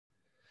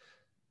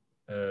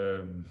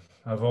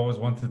I've always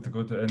wanted to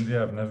go to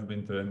India. I've never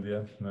been to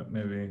India.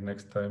 Maybe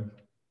next time.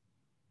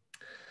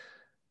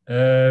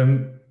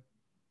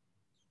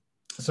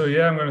 So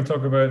yeah, I'm going to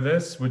talk about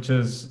this, which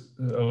is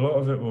a lot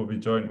of it will be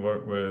joint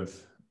work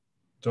with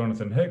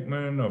Jonathan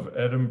Hickman of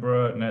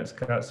Edinburgh, Nets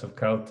Katz of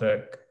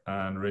Caltech,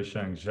 and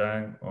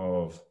Zhang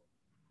of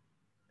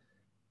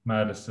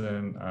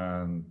Madison,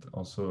 and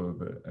also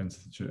the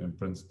Institute in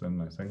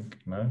Princeton, I think,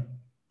 now.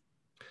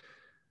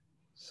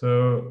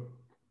 So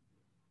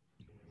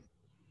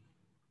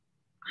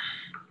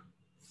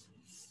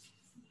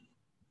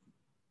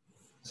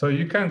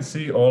you can't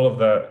see all of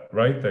that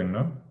writing,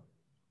 no?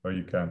 Or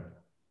you can?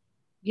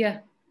 Yeah.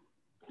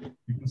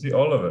 You can see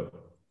all of it.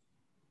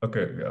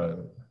 Okay,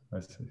 I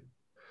see.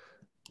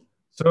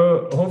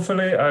 So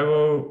hopefully I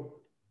will,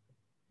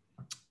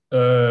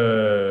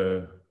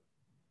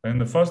 in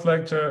the first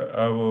lecture,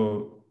 I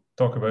will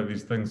talk about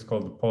these things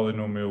called the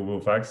polynomial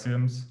Wolf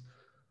axioms.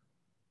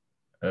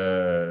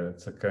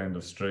 It's a kind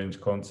of strange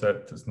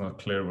concept. It's not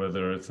clear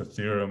whether it's a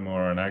theorem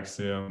or an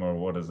axiom or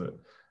what is it.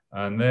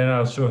 And then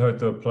I'll show how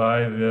to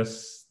apply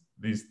these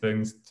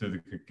things to the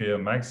Kakeya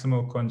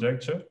maximal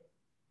conjecture.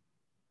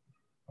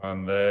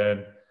 And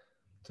then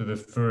to the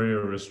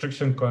Fourier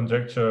restriction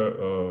conjecture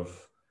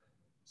of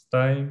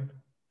Stein,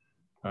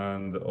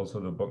 and also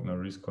the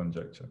Buckner-Rees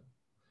conjecture.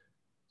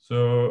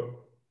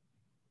 So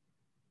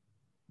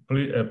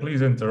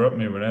please interrupt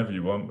me whenever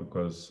you want,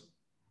 because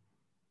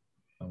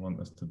I want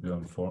this to be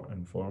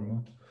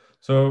informal.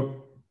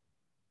 So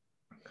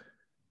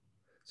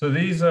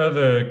these are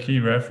the key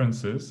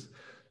references.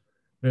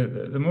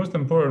 The most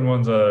important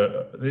ones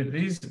are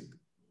these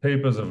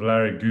papers of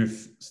Larry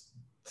Guth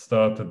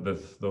started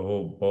the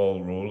whole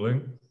ball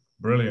rolling.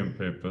 Brilliant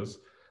papers.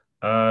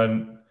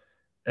 And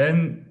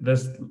in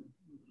this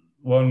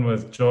one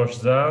with Josh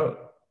Zahl,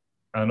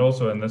 and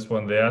also in this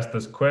one, they asked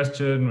this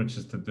question, which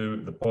is to do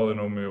with the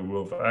polynomial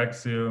Wolf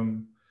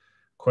axiom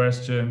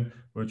question,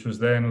 which was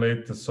then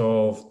later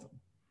solved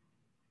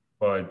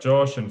by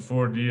Josh in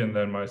 4D and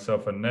then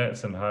myself in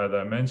nets in higher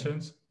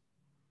dimensions.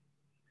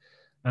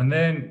 And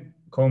then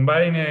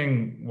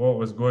combining what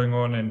was going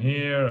on in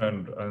here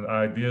and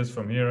ideas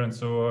from here and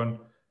so on,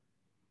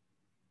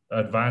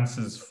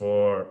 advances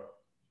for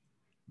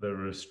the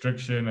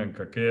restriction and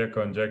Kakeya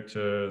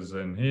conjectures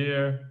in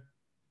here,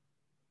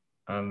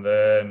 and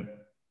then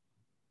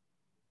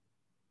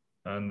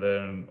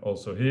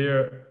also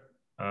here,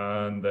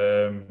 and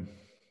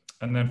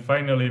then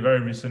finally,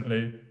 very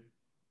recently,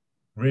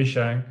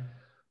 Zhang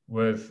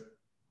with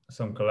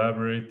some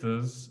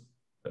collaborators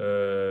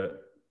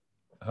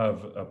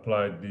have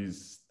applied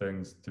these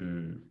things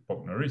to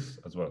Buckner-Rees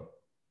as well.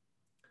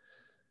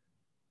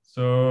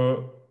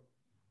 So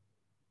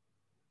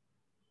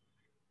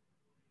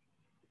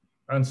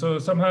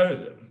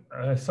somehow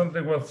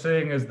something worth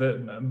saying is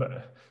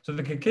that, so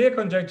the Kakeya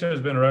conjecture has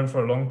been around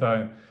for a long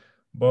time,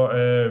 but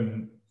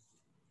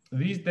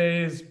these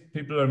days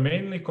people are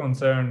mainly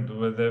concerned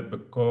with it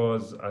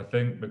because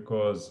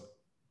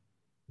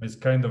it's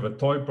kind of a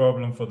toy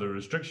problem for the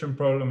restriction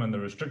problem, and the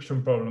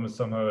restriction problem is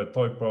somehow a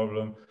toy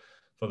problem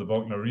for the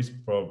Buckner-Rees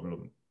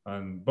problem.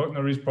 And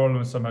Buckner-Rees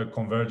problem is somehow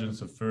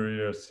convergence of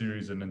Fourier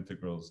series and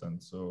integrals, and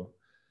so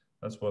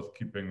that's worth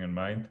keeping in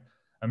mind.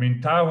 I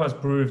mean, Tao has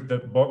proved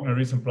that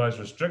Buckner-Rees implies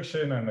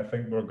restriction, and I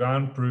think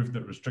Borgan proved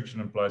that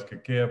restriction implies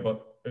Kakeya,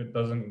 but it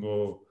doesn't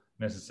go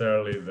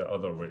necessarily the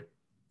other way.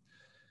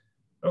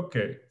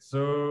 Okay,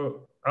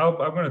 so I'm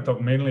going to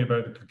talk mainly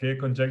about the Kakeya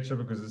conjecture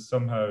because it's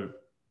somehow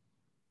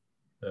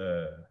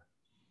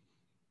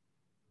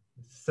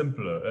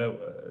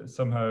simpler,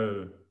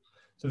 somehow.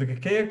 So the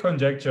Kakeya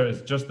conjecture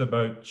is just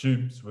about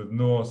tubes with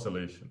no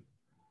oscillation.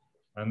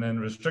 And then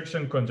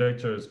restriction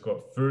conjecture has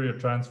got Fourier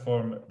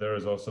transform, there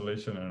is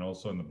oscillation, and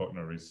also in the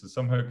Buckner-Rees. So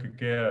somehow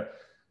Kakeya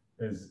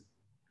is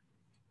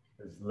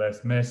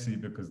less messy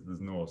because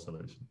there's no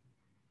oscillation.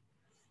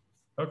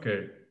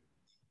 Okay,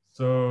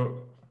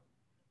 so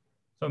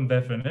some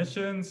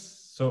definitions.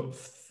 So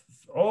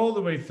all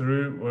the way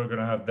through, we're going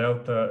to have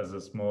delta as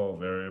a small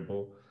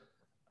variable,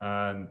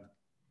 and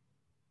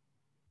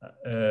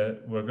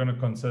we're going to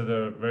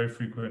consider very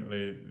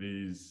frequently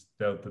these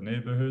delta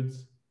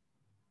neighborhoods.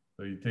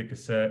 So you take a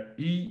set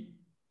E,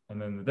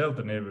 and then the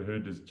delta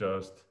neighborhood is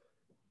just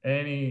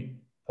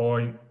any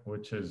point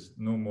which is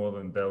no more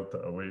than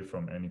delta away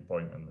from any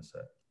point in the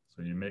set.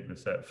 So you make the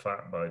set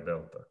fat by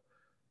delta.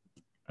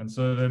 And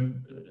so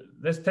then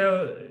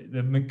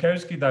the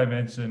Minkowski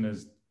dimension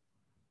is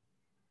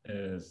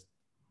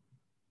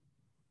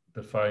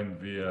defined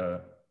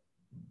via,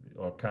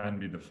 or can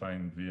be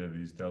defined via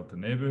these delta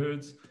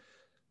neighborhoods.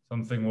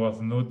 Something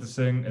worth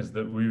noticing is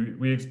that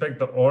we expect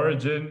the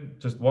origin,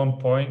 just one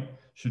point,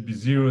 should be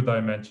zero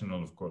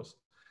dimensional, of course.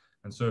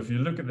 And so if you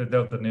look at the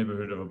delta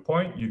neighborhood of a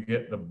point, you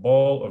get the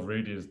ball of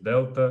radius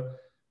delta,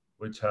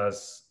 which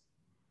has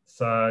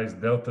size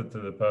delta to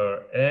the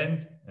power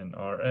n in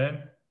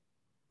Rn.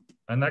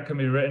 And that can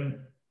be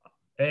written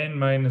n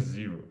minus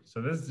 0.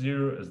 So this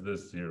 0 is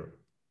this 0.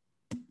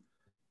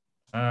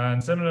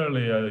 And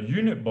similarly, a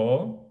unit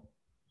ball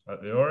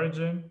at the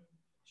origin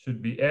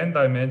should be n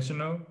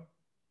dimensional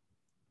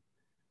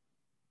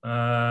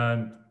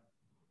And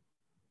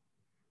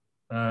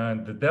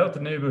the delta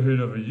neighborhood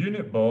of a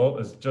unit ball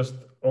is just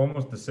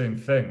almost the same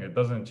thing. It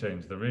doesn't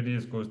change. The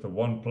radius goes to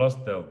 1 plus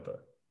delta.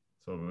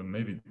 So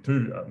maybe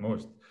 2 at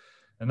most.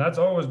 And that's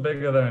always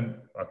bigger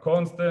than a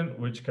constant,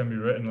 which can be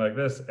written like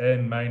this,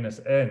 n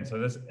minus n. So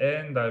this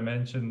n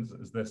dimensions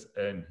is this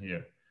n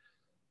here.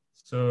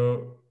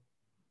 So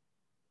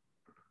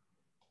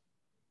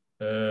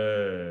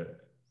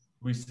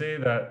we say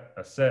that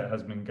a set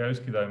has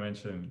Minkowski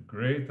dimension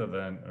greater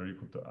than or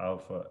equal to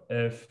alpha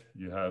if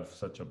you have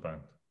such a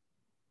bound.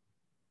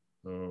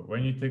 So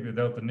when you take the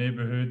delta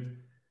neighborhood,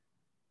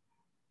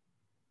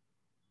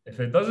 if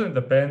it doesn't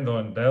depend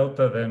on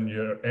delta, then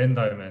you're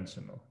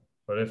n-dimensional.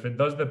 But if it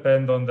does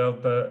depend on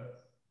delta,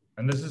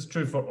 and this is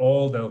true for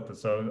all delta,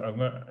 so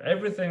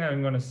everything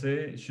I'm going to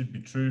say should be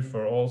true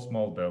for all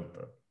small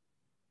delta.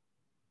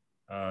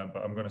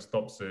 But I'm going to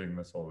stop saying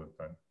this all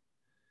the time.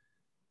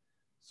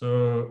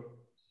 So,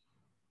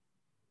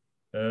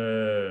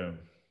 yeah,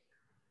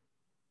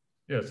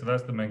 so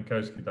that's the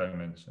Minkowski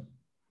dimension.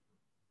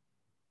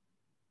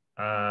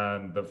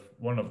 And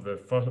one of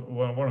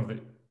the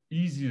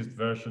easiest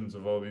versions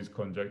of all these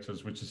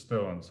conjectures, which is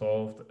still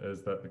unsolved,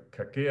 is that the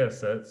Kakeya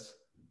sets,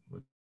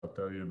 which I'll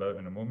tell you about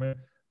in a moment,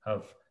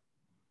 have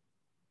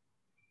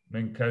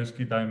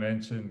Minkowski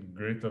dimension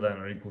greater than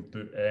or equal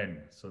to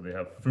n. So they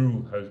have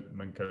full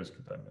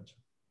Minkowski dimension.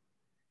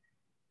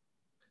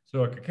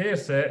 So a Kakeya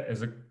set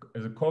is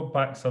a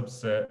compact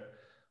subset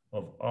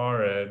of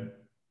Rn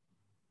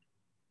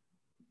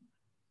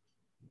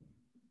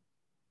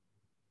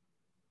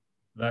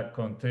that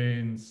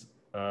contains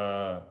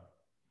a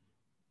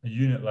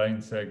unit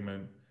line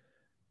segment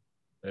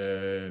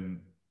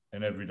in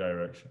every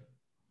direction.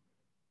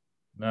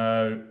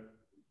 Now,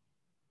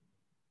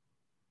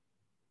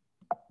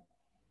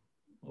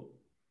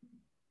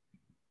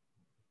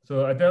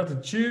 so a delta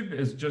tube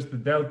is just the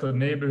delta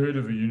neighborhood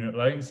of a unit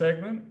line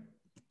segment.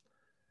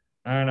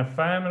 And a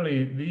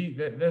family,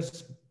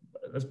 this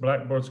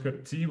blackboard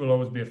script T will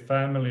always be a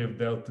family of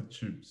delta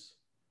tubes.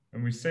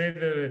 And we say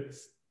that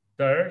it's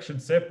direction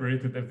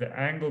separated if the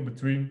angle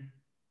between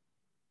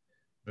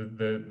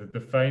the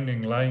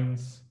defining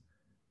lines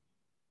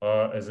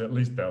is at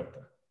least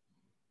delta,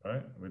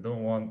 right? We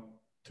don't want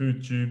two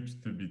tubes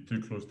to be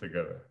too close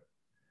together.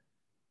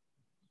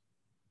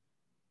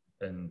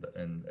 And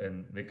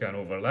they can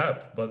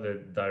overlap, but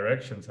the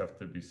directions have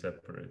to be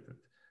separated.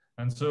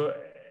 And so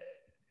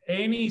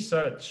any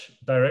such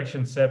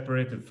direction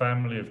separated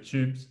family of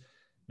tubes,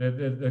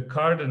 the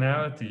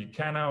cardinality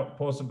cannot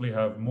possibly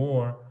have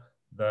more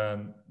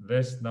than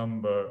this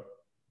number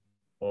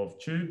of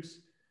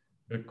tubes,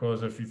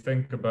 because if you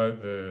think about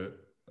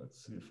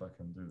let's see if I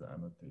can do the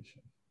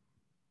annotation.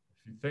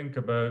 If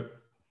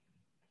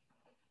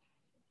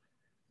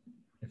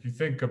you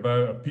think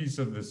about a piece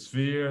of the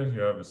sphere,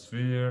 you have a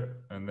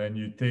sphere, and then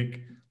you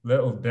take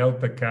little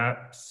delta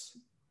caps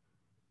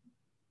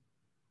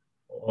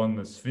on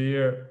the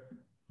sphere,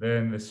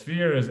 then the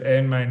sphere is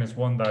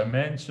n-1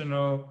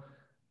 dimensional,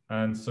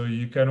 and so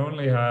you can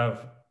only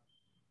have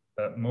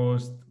at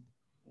most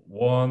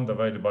 1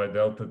 divided by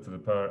delta to the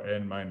power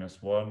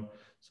n-1.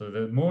 So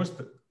the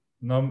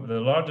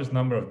largest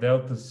number of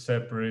delta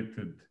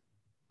separated,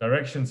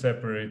 direction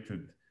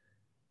separated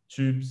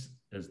tubes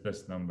is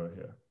this number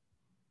here.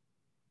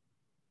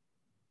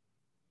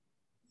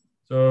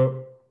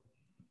 So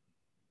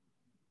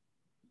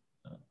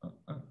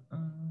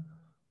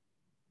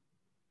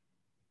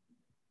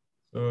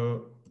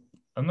so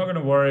I'm not going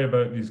to worry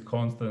about these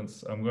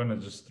constants. I'm going to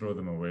just throw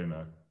them away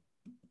now.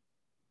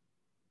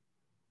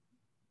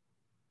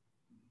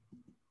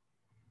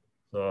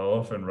 So I'll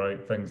often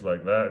write things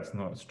like that. It's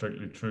not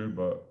strictly true,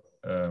 but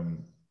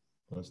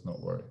let's not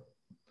worry.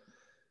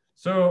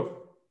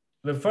 So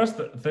the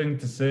first thing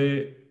to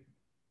say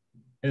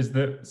is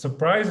that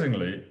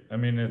surprisingly, I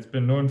mean, it's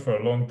been known for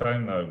a long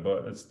time now,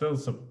 but it's still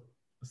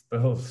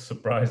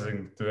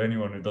surprising to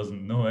anyone who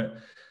doesn't know it.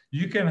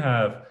 You can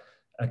have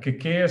a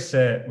Kakeya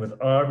set with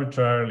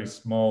arbitrarily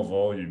small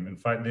volume. In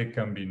fact, they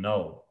can be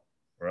null,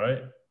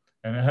 right?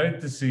 And how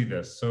to see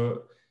this?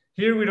 So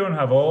here we don't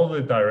have all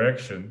the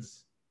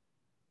directions,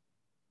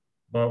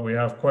 but we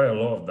have quite a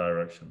lot of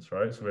directions,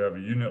 right? So we have a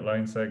unit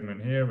line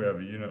segment here, we have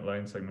a unit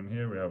line segment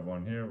here, we have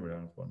one here, we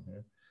have one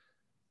here.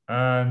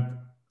 And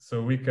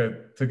so we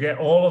could, to get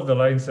all of the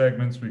line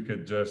segments, we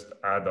could just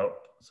add up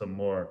some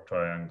more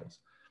triangles.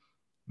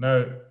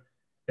 Now,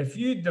 if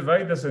you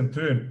divide this in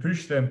two and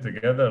push them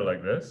together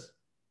like this,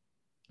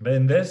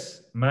 then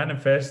this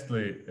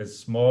manifestly is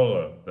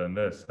smaller than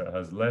this. It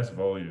has less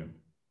volume.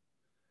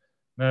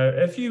 Now,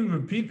 if you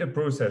repeat the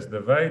process,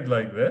 divide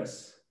like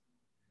this,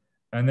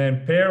 and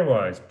then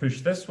pairwise,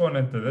 push this one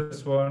into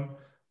this one,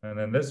 and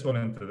then this one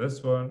into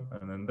this one,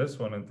 and then this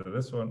one into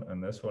this one,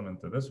 and this one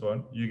into this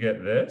one, you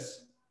get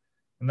this.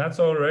 And that's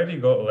already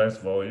got less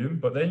volume,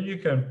 but then you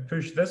can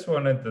push this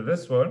one into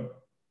this one,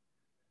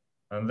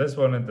 and this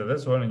one into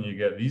this one, and you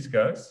get these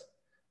guys.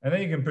 And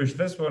then you can push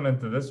this one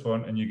into this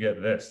one, and you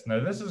get this.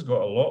 Now, this has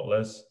got a lot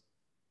less,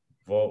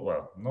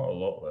 well, not a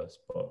lot less,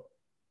 but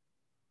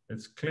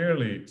It's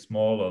clearly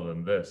smaller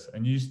than this,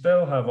 and you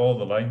still have all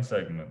the line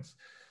segments.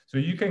 So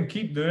you can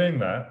keep doing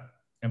that.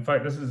 In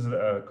fact, this is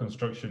a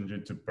construction due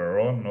to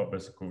Perron, not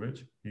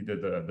Besekovich. He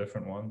did a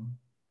different one.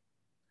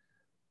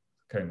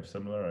 Kind of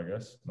similar, I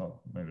guess.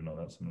 Maybe not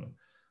that similar.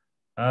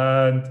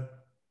 And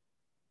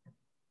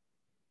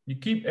you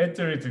keep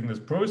iterating this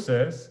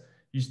process.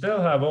 You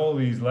still have all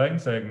these line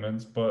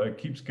segments, but it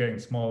keeps getting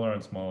smaller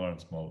and smaller and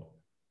smaller.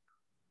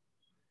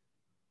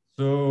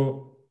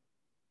 So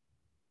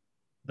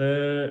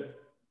the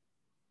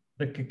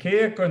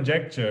Kakeya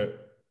conjecture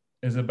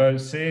is about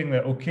saying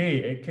that, okay,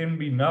 it can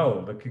be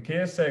null. The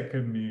Kakeya set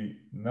can be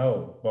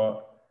null,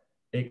 but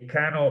it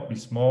cannot be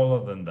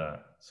smaller than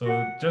that.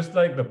 So just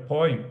like the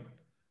point,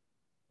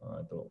 oh,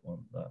 I don't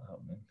want that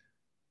happening.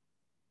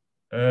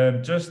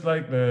 Just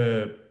like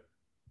the,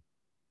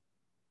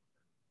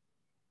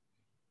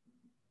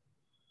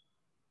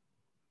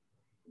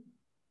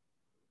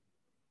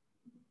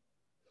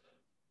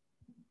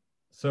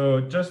 so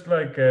just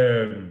like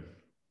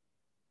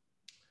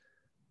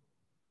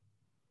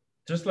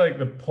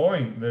the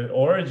point, the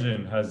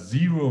origin has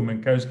 0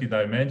 Minkowski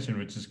dimension,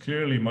 which is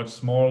clearly much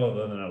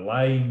smaller than a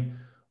line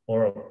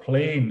or a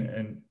plane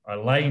and a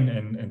line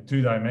in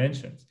 2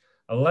 dimensions.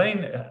 A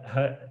line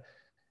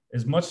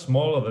is much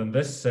smaller than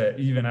this set,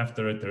 even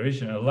after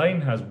iteration. A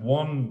line has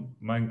 1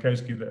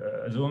 Minkowski,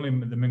 is only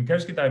the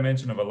Minkowski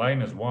dimension of a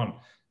line is 1.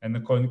 And the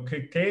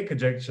Kakeya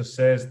conjecture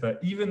says that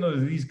even though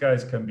these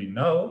guys can be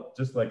null,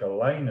 just like a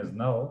line is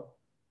null,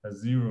 has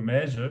 0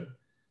 measure,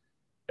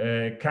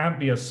 it can't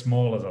be as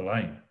small as a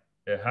line.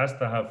 It has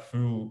to have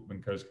full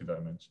Minkowski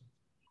dimension.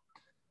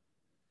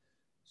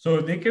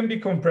 So they can be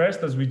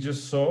compressed, as we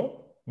just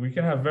saw. We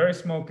can have very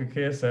small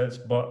Kakeya sets,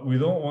 but we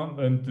don't want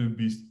them to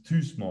be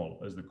too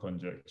small, as the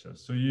conjecture.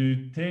 So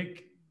you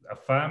take a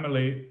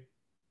family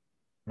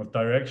of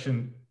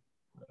direction.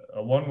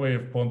 One way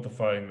of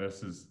quantifying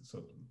this is,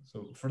 so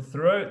for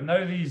throughout,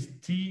 now these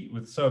T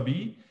with sub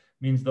E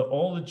means that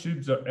all the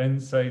tubes are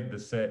inside the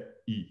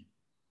set E,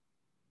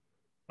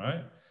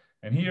 right?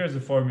 And here is a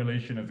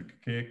formulation of the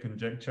Kakeya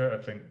conjecture. I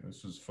think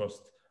this was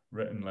first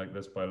written like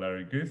this by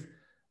Larry Guth.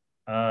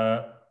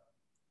 And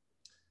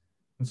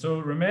so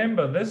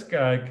remember, this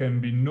guy can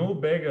be no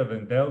bigger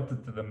than delta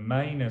to the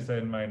minus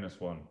n minus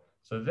 1.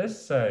 So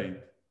this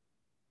side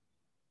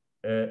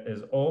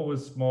is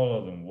always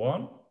smaller than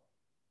 1.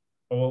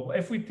 Well,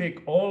 if we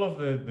take all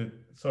of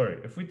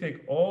if we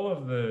take all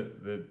of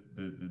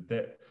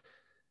if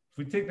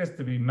we take this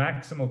to be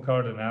maximal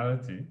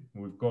cardinality,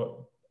 we've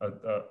got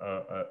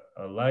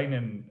a line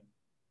in,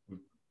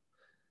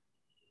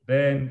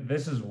 then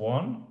this is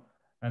 1.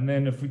 And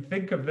then if we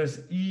think of this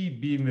E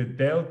being the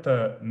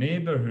delta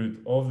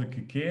neighborhood of the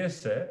Kakeya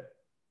set,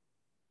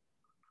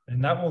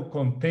 and that will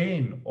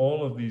contain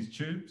all of these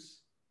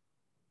tubes.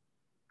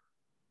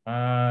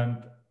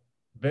 And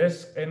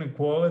this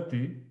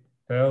inequality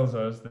tells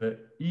us that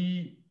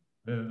E,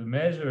 the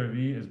measure of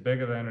E is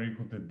bigger than or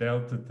equal to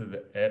delta to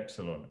the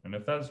epsilon. And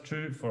if that's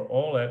true for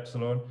all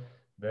epsilon,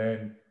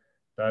 then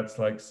that's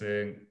like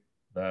saying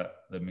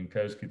that the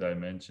Minkowski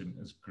dimension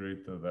is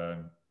greater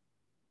than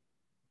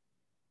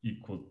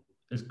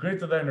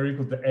or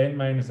equal to n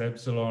minus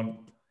epsilon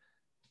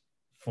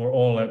for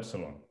all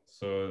epsilon.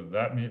 So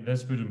that means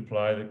this would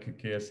imply that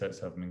Kakeya sets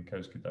have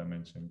Minkowski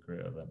dimension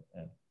greater than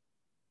n.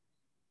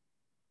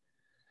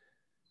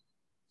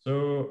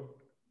 So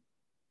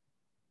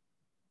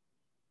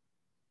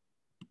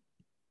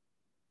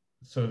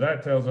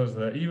that tells us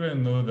that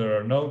even though there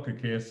are null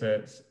Kakeya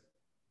sets,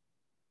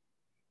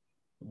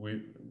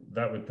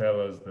 that would tell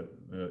us that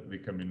they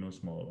can be no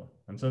smaller.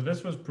 And so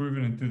this was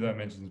proven in 2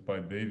 dimensions by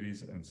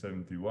Davies in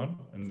 71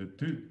 in the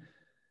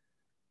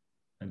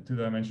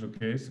two-dimensional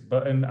case,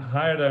 but in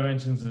higher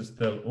dimensions it's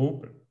still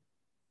open.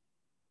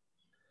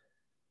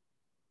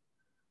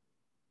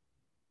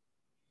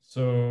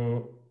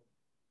 So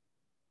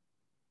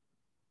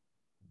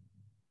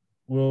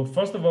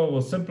first of all,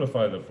 we'll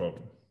simplify the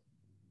problem.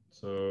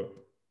 So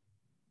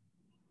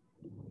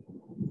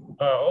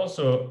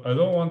also, I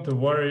don't want to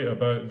worry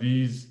about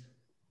these.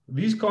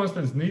 These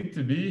constants need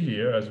to be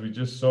here, as we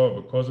just saw,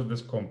 because of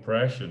this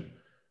compression.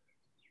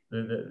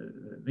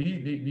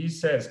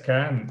 These sets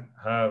can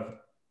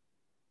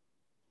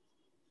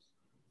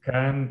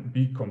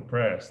be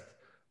compressed.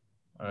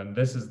 And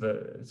this is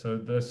so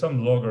there's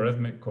some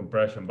logarithmic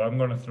compression, but I'm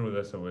going to throw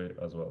this away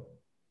as well.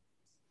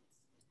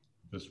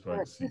 Just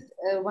write C.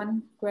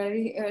 One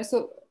query.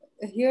 So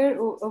here,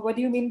 what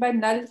do you mean by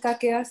null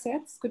Kakeya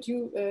sets? Could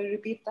you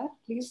repeat that,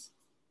 please?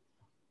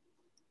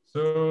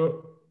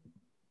 So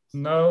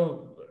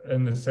null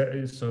in the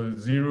set, so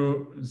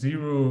zero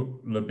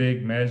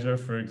Lebesgue measure,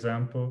 for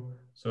example.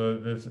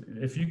 So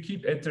if you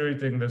keep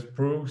iterating this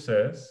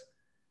process,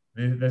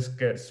 this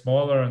gets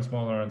smaller and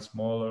smaller and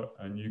smaller,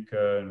 and you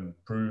can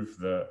prove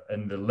that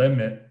in the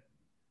limit,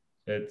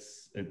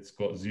 it's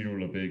got 0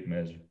 Lebesgue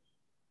measure.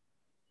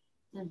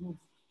 Mm-hmm.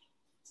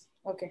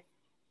 Okay.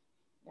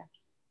 Yeah.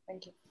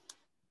 Thank you.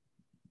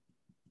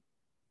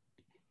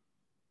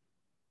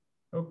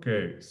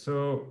 Okay,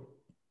 so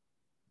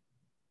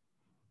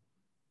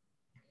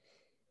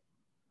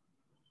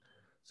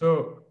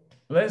So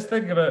let's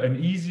think about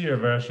an easier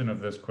version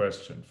of this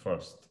question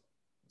first.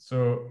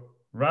 So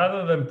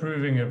rather than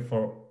proving it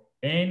for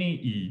any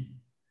E,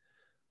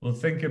 we'll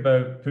think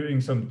about putting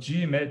some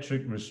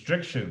geometric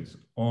restrictions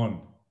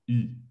on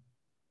E,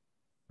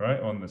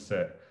 right, on the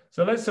set.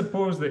 So let's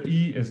suppose that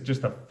E is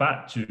just a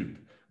fat tube,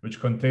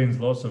 which contains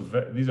lots of,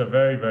 these are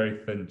very, very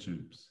thin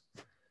tubes.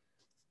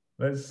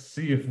 Let's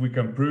see if we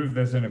can prove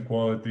this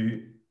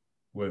inequality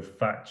with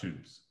fat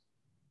tubes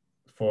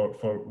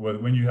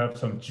when you have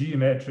some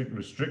geometric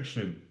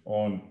restriction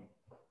on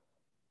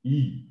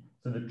E.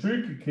 So the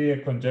true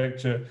Kakeya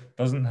conjecture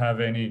doesn't have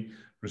any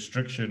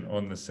restriction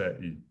on the set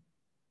E.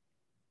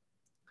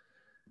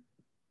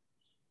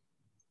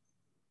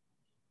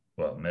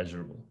 Well,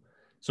 measurable.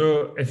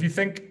 So if you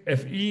think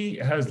if E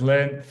has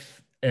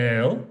length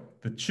L,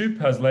 the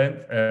tube has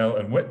length L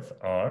and width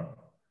R.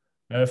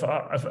 Now,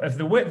 if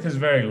the width is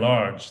very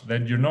large,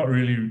 then you're not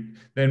really,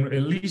 then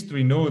at least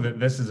we know that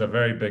this is a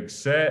very big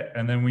set,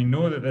 and then we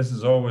know that this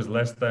is always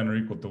less than or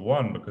equal to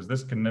 1, because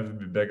this can never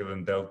be bigger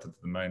than delta to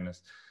the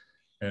minus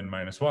n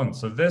minus 1.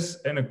 So this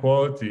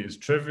inequality is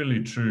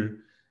trivially true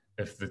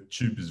if the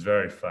tube is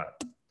very fat.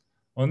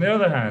 On the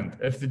other hand,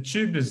 if the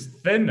tube is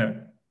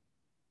thinner,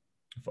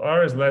 if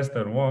R is less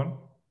than 1,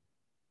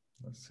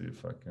 let's see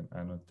if I can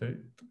annotate,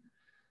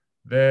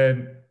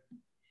 then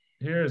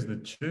here is the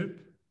tube.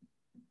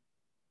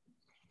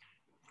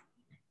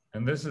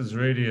 And this is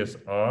radius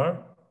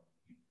R.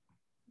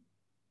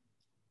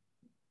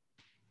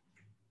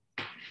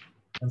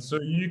 And so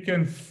you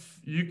can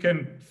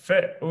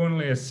fit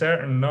only a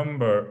certain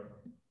number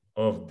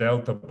of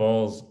delta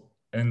balls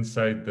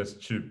inside this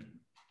tube,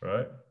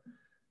 right?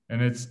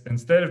 And it's,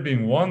 instead of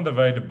being 1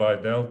 divided by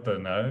delta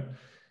now,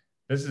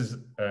 this is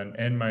an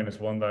n minus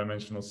 1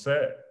 dimensional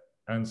set.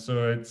 And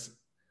so it's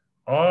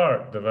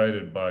R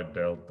divided by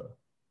delta.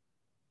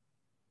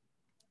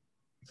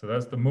 So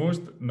that's the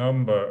most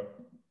number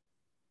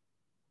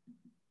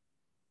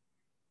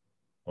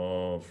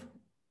of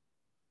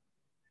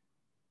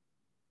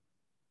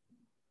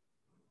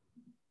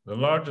the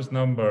largest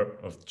number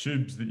of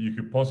tubes that you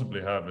could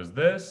possibly have is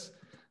this.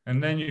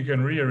 And then you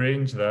can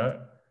rearrange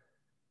that,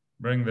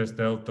 bring this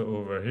delta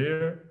over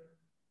here,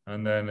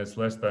 and then it's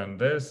less than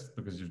this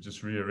because you've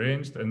just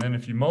rearranged. And then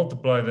if you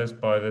multiply this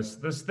by this,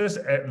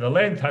 the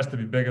length has to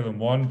be bigger than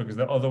 1 because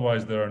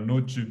otherwise there are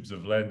no tubes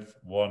of length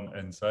 1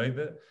 inside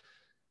it.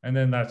 And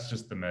then that's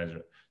just the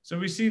measure. So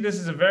we see this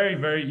is a very,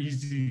 very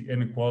easy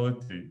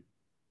inequality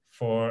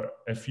for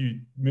if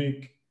you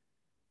make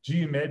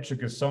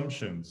geometric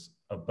assumptions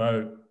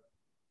about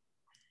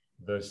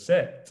the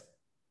set,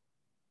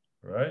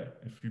 right?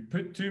 If you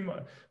put too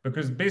much,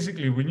 because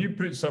basically when you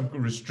put some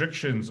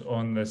restrictions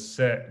on this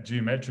set,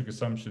 geometric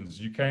assumptions,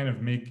 you kind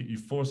of make it, you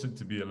force it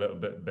to be a little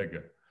bit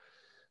bigger.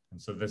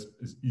 And so this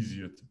is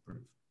easier to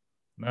prove.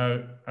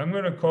 Now, I'm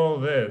going to call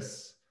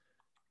this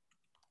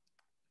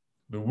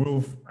the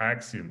Wolff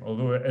axiom,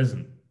 although it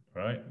isn't,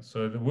 right?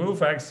 So the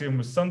Wolff axiom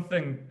was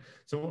something,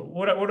 so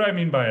what do I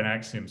mean by an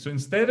axiom? So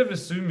instead of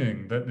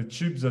assuming that the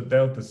tubes are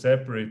delta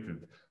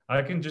separated,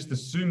 I can just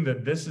assume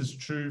that this is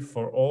true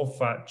for all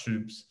fat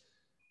tubes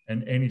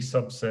in any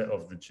subset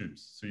of the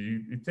tubes. So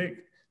you take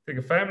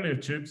a family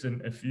of tubes,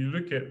 and if you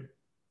look at it,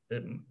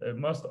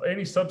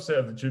 any subset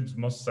of the tubes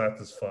must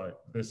satisfy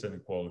this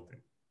inequality.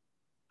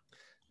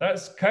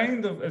 That's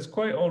it's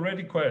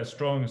already quite a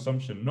strong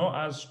assumption,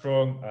 not as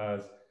strong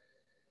as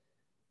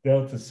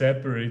delta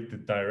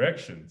separated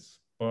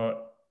directions,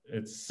 but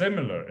it's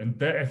similar. And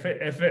if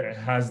it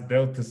has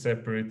delta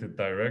separated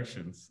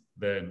directions,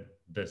 then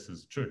this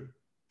is true.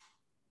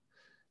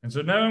 And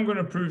so now I'm going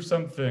to prove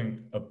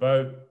something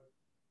about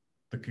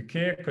the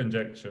Kakeya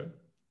conjecture,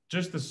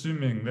 just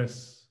assuming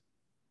this.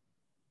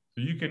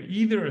 So you can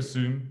either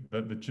assume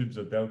that the tubes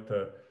are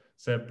delta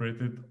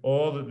separated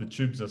or that the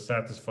tubes are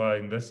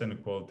satisfying this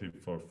inequality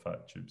for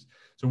fat tubes.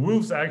 So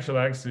Wolff's actual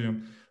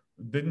axiom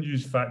didn't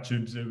use fat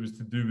tubes. It was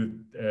to do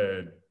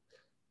with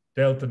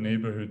delta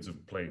neighborhoods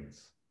of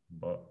planes,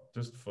 but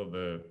just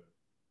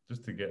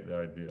to get the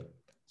idea.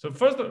 So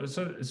first,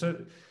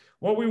 so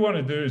what we want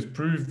to do is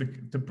prove the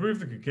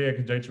Kakeya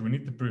conjecture. We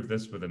need to prove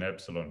this with an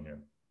epsilon here,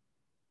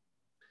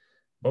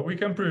 but we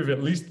can prove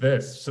at least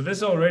this. So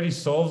this already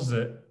solves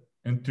it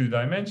in 2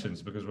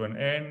 dimensions, because when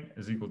n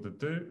is equal to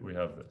 2, we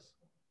have this.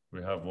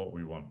 We have what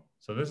we want.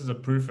 So this is a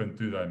proof in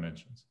 2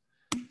 dimensions.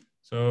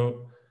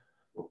 So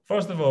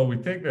first of all, we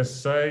take this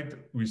side,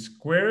 we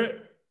square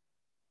it,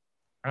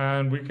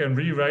 and we can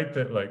rewrite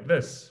it like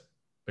this,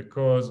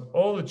 because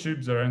all the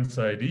tubes are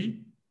inside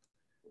E.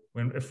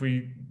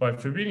 By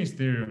Fubini's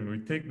theorem, we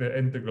take the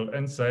integral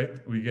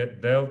inside, we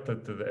get delta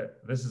to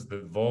this is the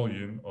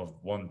volume of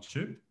 1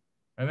 tube,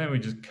 and then we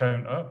just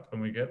count up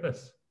and we get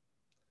this.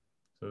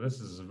 So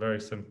this is a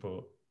very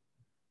simple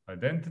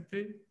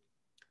identity.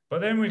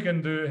 But then we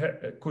can do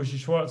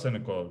Cauchy-Schwarz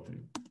inequality.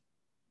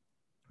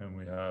 And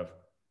we have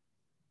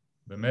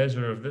the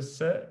measure of this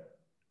set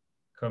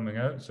coming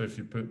out. So if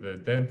you put the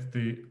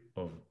identity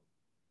of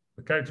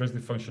the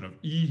characteristic function of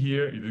E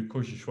here, you do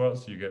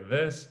Cauchy-Schwarz, you get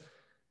this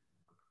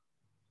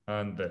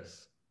and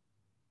this,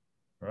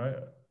 right?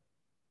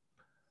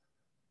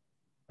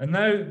 And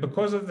now,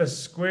 because of this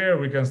square,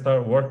 we can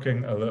start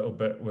working a little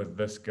bit with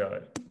this guy.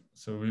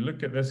 So we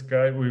look at this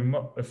guy.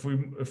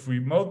 If we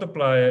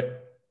multiply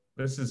it,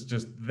 this is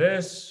just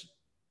this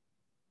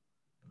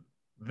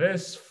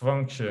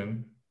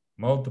function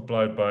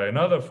multiplied by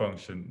another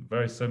function,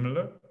 very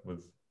similar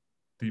with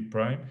t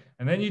prime.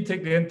 And then you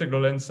take the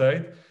integral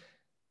inside.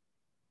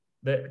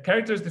 The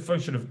characteristic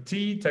function of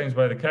t times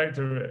by the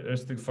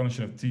characteristic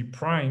function of t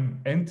prime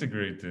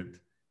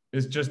integrated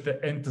is just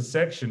the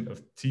intersection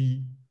of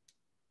t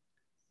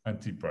and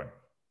t prime.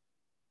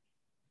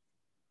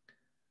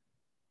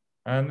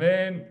 And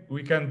then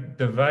we can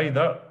divide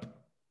up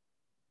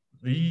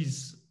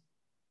these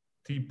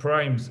t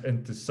primes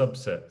into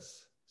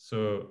subsets.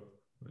 So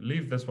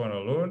leave this one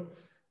alone.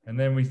 And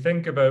then we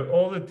think about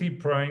all the t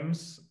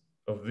primes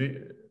of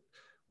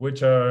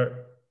which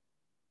are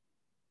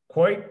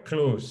quite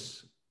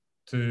close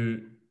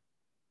to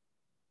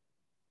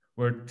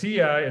where Ti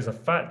is a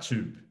fat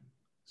tube.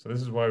 So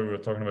this is why we were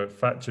talking about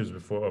fat tubes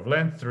before, of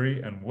length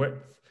 3 and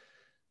width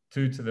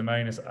 2 to the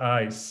minus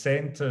I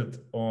centered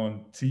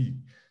on T.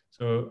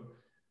 So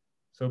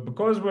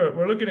because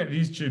we're looking at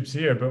these tubes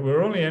here, but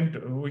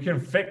we can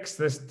fix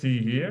this T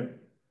here.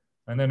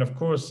 And then of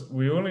course,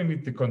 we only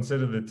need to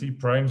consider the T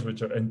primes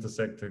which are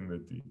intersecting the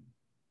T.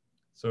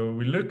 So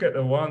we look at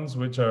the ones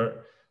which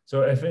are,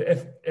 so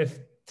if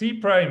T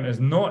prime is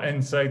not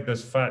inside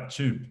this fat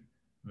tube,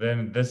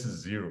 then this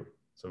is 0.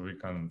 So we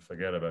can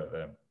forget about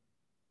them.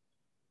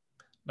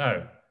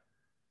 Now,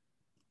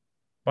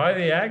 by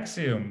the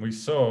axiom we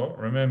saw,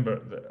 remember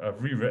that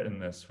I've rewritten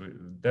this,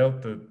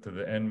 delta to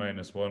the n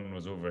minus 1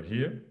 was over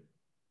here.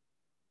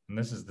 And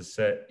this is the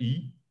set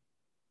E.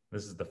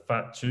 This is the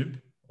fat tube.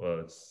 Well,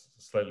 it's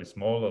slightly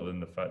smaller than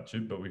the fat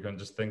tube, but we can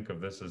just think of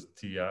this as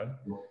Ti.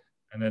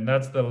 And then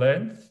that's the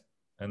length.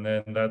 And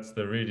then that's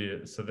the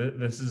radius. So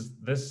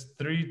this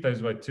 3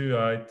 times by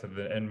 2i to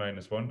the n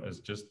minus 1 is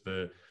just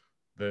the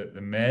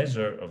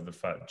measure of the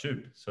fat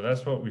tube. So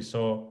that's what we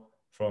saw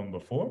from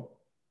before.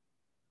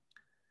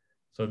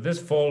 So this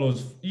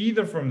follows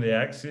either from the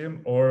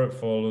axiom or it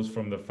follows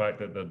from the fact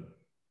that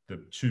the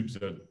tubes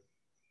are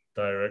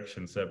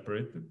direction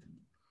separated.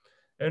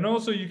 And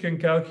also you can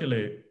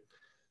calculate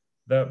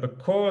that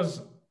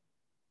because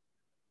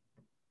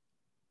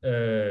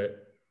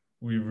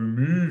we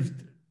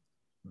removed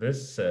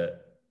this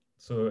set,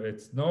 so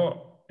it's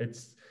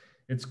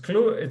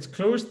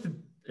close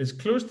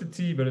to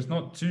T, but it's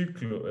not too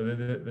close,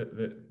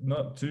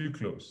 not too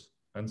close.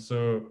 And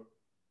so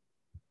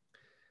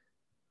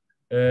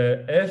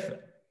if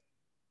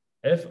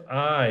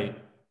I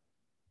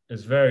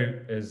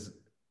is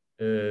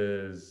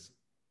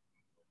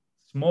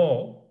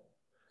small,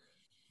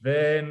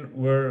 then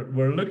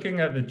we're looking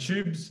at the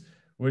tubes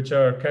which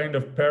are kind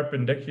of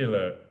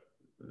perpendicular.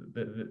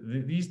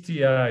 These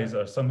TIs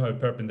are somehow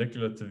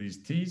perpendicular to these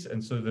T's,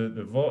 and so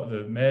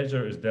the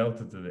measure is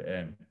delta to the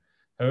n.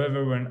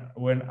 However,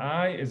 when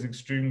I is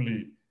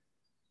extremely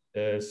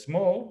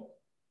small,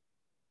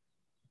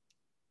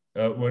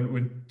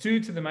 when 2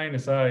 to the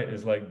minus I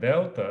is like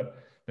delta,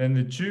 then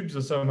the tubes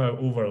are somehow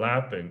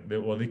overlapping.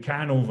 They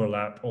can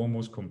overlap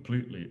almost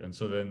completely, and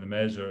so then the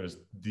measure is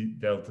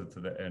delta to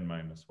the n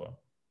minus 1.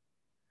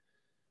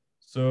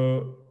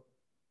 So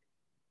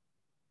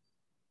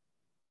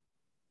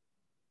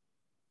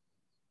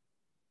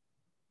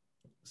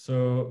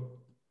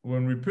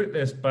when we put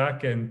this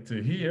back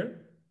into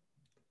here,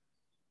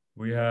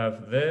 we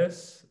have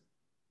this.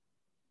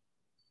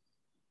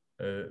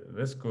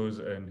 This goes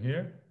in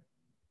here.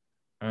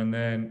 And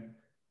then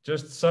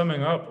just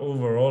summing up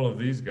over all of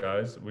these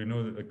guys, we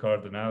know that the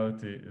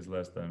cardinality is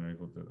less than or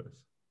equal to this.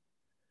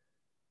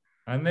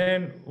 And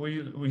then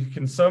we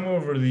can sum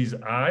over these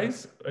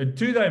i's. In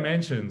 2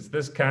 dimensions,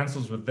 this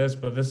cancels with this,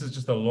 but this is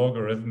just a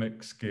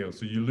logarithmic scale.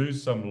 So you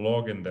lose some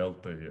log in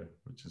delta here,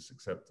 which is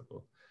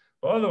acceptable.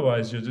 But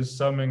otherwise, you're just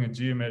summing a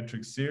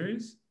geometric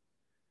series.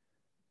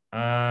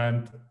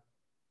 And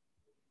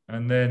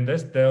then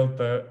this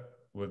delta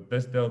with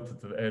this delta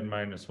to the n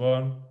minus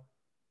 1.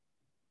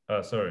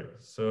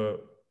 So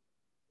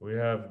we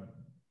have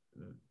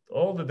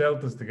all the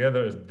deltas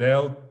together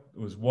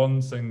was one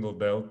single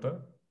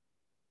delta.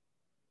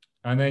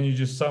 And then you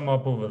just sum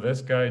up over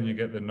this guy and you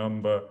get the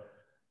number.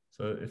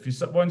 So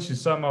once you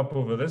sum up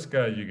over this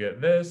guy, you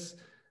get this.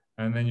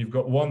 And then you've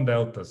got one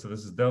delta. So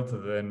this is delta to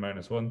the n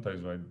minus 1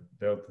 times by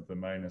delta to the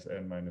minus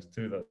n minus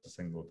 2. That's a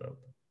single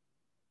delta.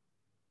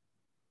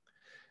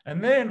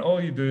 And then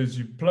all you do is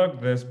you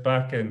plug this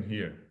back in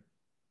here.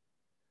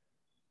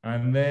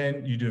 And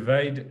then you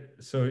divide.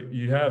 So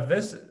you have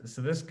this.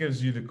 So this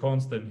gives you the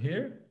constant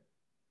here.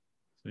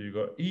 So you've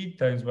got E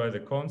times by the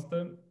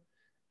constant.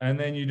 And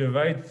then you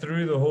divide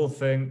through the whole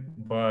thing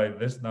by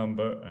this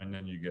number. And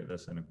then you get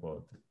this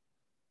inequality.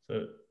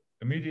 So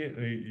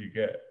immediately you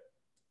get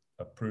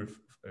a proof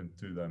in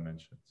 2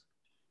 dimensions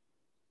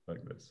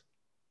like this.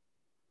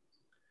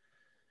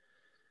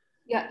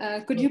 Yeah,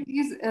 could you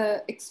please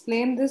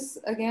explain this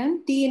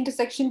again? T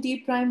intersection T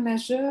prime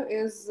measure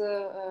is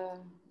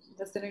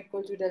less than or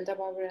equal to delta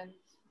power n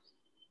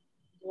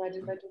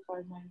divided by 2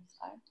 power minus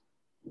I.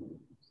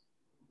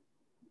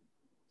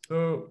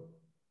 So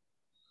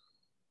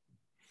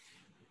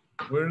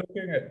we're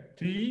looking at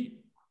T,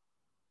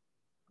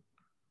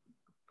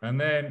 and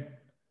then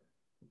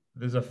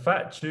there's a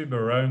fat tube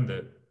around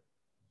it,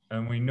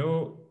 and we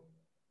know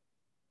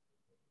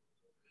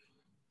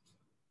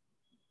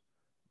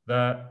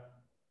that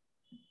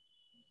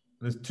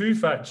there's two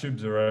fat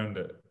tubes around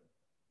it.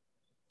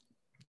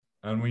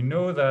 And we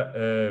know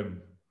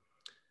that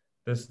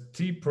this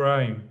T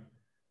prime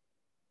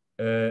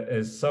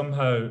is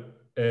somehow,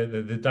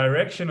 the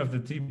direction of the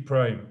T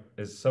prime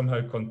is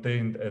somehow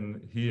contained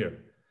in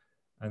here.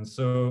 And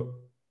so,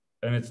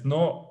 and it's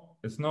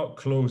not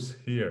close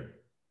here.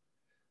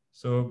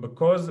 So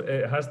because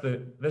it has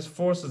this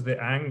forces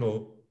the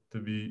angle to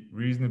be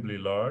reasonably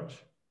large.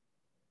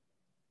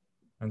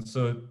 And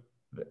so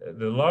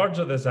the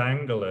larger this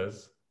angle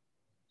is,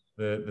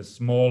 the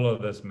smaller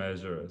this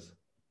measure is.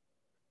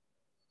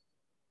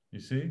 You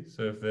see?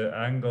 So if the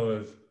angle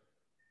is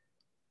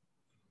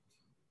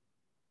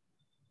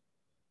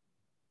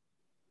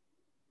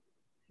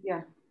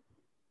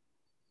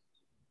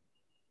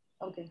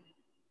Okay.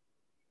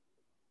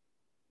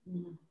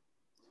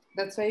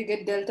 That's why you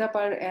get delta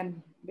per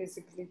n,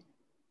 basically.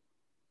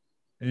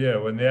 Yeah,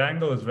 when the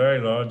angle is very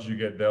large, you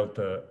get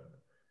delta.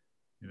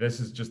 This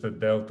is just a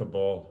delta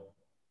ball.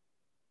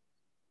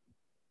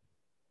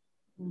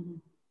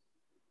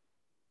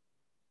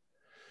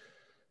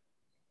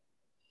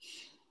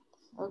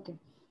 Okay.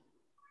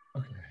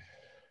 Okay.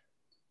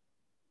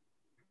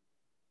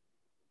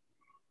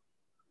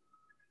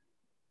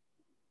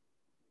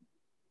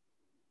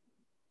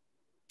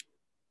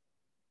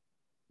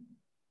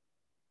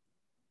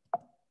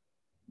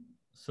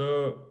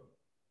 So,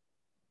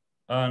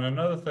 and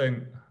another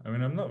thing, I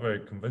mean, I'm not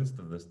very convinced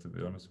of this, to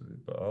be honest with you,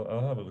 but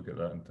I'll have a look at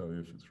that and tell you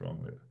if it's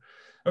wrong later.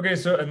 Okay,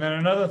 so, and then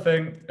another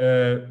thing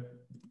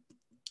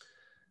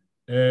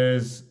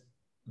is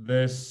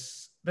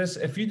this,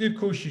 if you do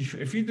Cauchy,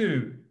 if you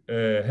do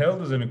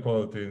Helder's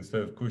inequality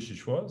instead of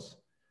Cauchy-Schwarz,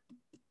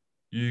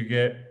 you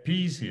get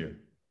P's here.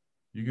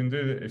 You can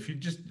do that, if you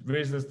just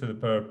raise this to the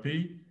power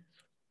P,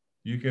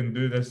 you can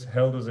do this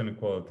Helder's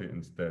inequality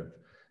instead.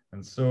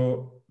 And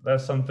so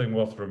that's something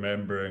worth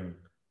remembering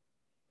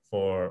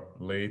for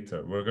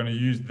later. We're going to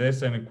use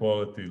this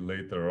inequality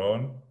later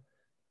on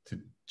to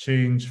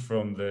change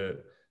from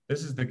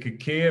this is the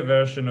Kakeya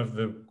version of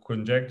the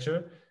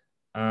conjecture.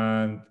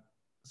 And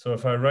so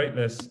if I write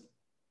this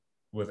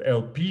with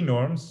LP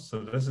norms,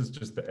 so this is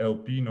just the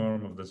LP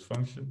norm of this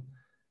function.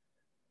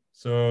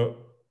 So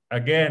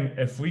again,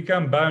 if we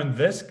can bound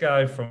this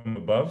guy from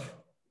above,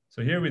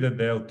 so here we did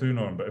the L2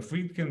 norm, but if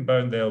we can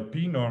bound the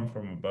LP norm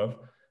from above,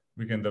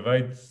 we can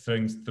divide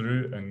things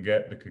through and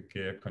get the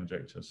Kakeya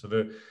conjecture. So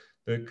the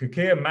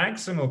Kakeya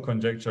maximal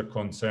conjecture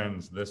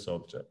concerns this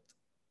object,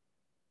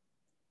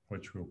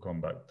 which we'll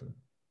come back to.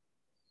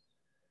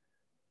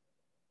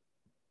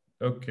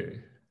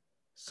 Okay,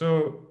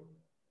 so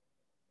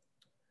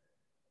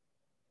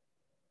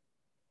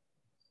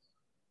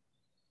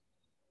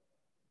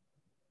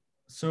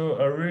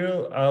a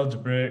real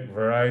algebraic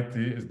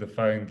variety is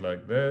defined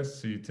like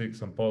this. So you take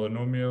some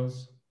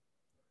polynomials.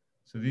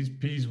 So these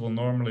P's will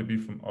normally be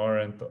from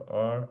Rn to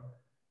R,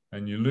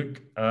 and you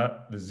look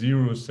at the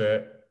zero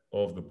set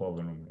of the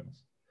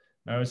polynomials.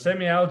 Now a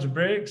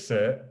semi-algebraic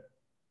set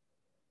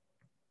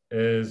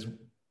is,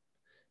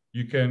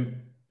 you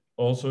can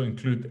also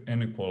include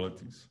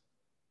inequalities.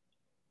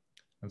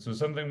 And so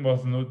something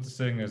worth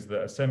noticing is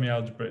that a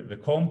semi-algebraic, the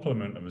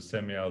complement of a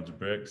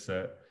semi-algebraic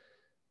set,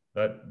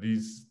 that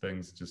these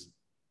things just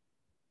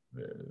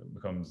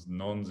becomes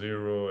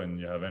non-zero, and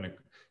you have any,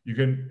 you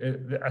can,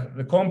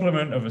 the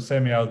complement of a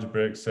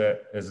semi-algebraic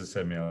set is a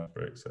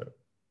semi-algebraic set.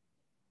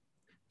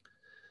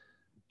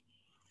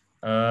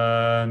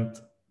 And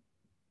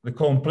the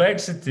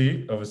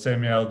complexity of a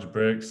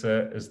semi-algebraic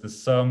set is the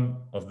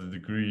sum of the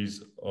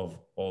degrees of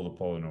all the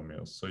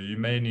polynomials. So you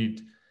may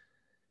need,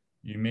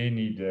 you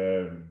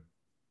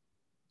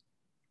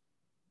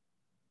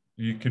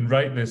can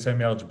write the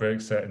semi-algebraic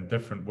set in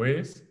different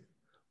ways,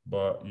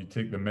 but you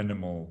take the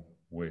minimal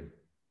way,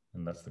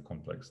 and that's the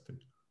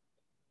complexity.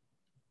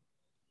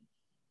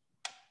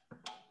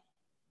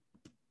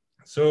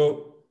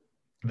 So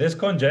this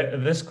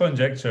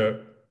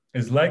conjecture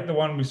is like the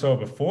one we saw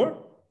before,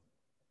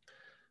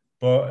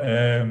 but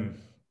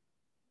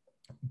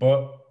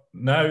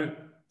now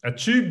a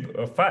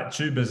fat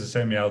tube is a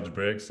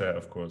semi-algebraic set.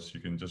 Of course,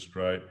 you can just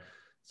write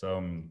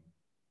some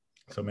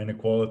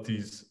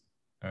inequalities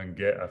and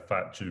get a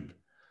fat tube.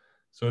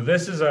 So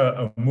this is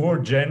a more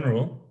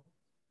general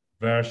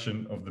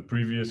version of the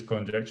previous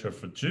conjecture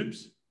for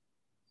tubes,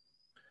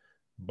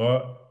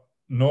 but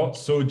not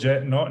so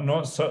general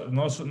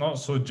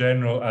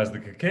as the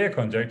Kakeya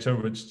conjecture,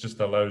 which just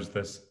allows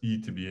this E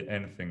to be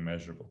anything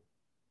measurable.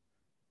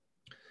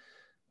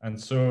 And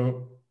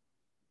so,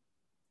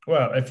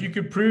 well, if you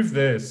could prove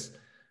this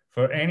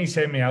for any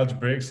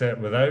semi-algebraic set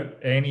without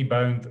any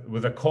bound,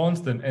 with a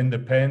constant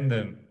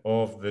independent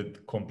of the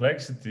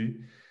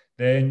complexity,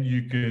 then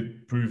you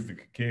could prove the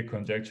Kakeya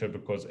conjecture,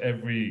 because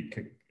every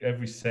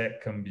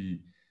set can be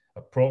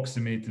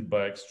approximated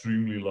by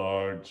extremely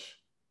large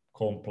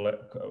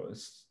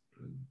complex,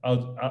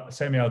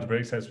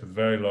 semi-algebraic sets with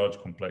very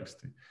large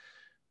complexity.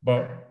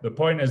 But the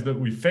point is that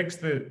we fix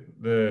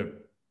the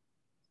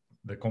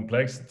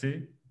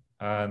complexity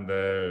and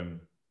then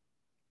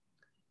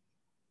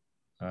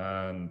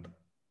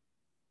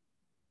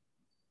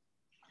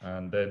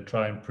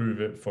try and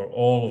prove it for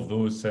all of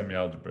those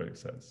semi-algebraic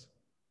sets.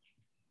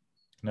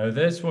 Now,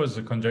 this was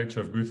a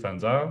conjecture of Guth and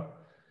Zahl,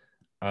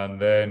 and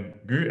then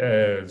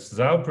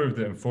Zahl proved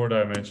it in 4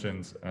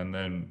 dimensions, and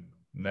then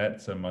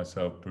Netz and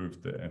myself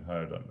proved it in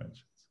higher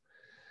dimensions.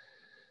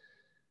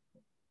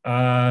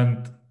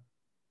 And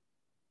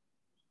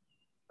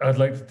I'd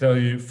like to tell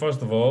you,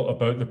 first of all,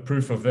 about the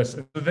proof of this.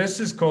 This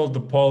is called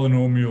the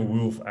polynomial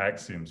Wolf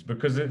axioms,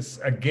 because it's,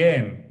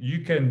 again, you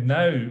can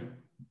now,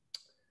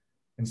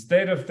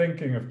 instead of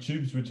thinking of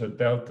tubes which are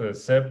delta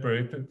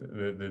separated,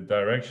 the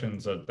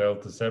directions are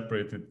delta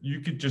separated, you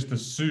could just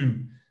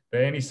assume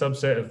that any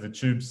subset of the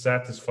tubes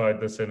satisfied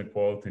this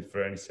inequality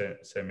for any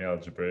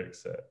semi-algebraic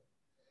set.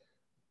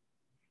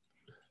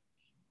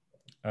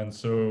 And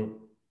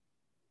so,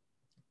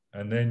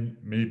 and then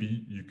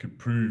maybe you could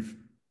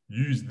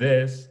use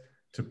this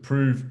to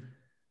prove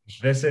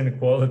this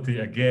inequality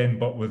again,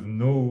 but with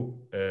no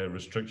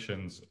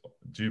restrictions,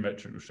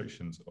 geometric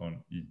restrictions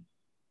on E.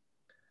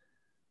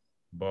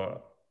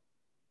 But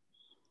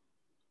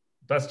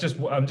that's just,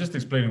 I'm just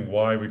explaining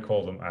why we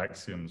call them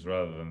axioms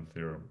rather than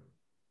theorem.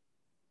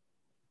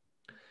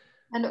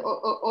 And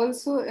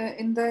also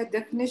in the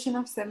definition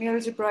of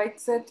semi-algebraic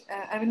set,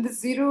 I mean, the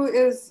 0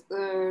 is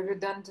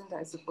redundant,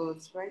 I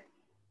suppose, right?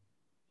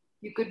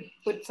 You could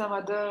put some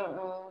other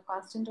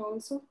constant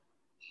also.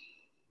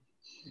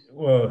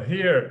 Well,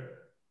 here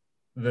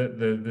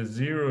the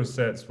 0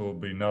 sets will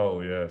be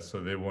null, yeah. So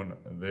they won't.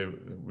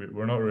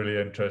 We're not really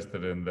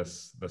interested in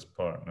this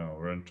part. No,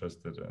 we're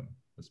interested in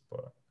this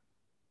part.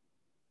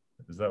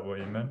 Is that what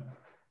you meant?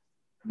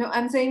 No,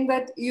 I'm saying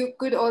that you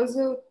could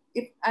also,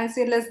 if I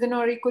say less than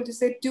or equal to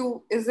say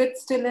 2, is it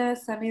still a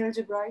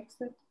semi-algebraic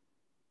set?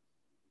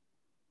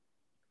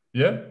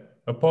 Yeah,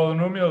 a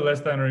polynomial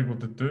less than or equal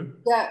to 2.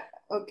 Yeah.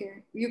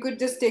 Okay. You could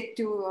just take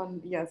 2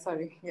 on. Yeah.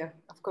 Sorry. Yeah.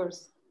 Of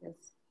course.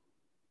 Yes.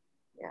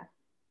 Yeah.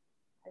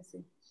 I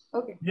see.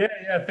 Okay. Yeah,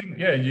 I think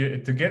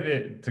to get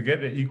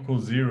it equal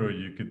 0,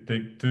 you could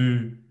take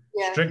 2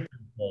 strict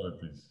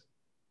inequalities.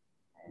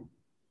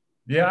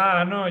 Yeah,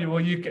 I know.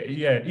 Well,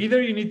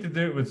 either you need to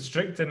do it with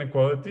strict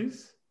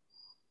inequalities,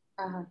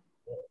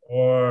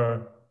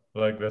 or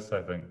like this,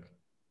 I think,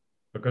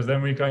 because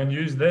then we can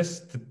use this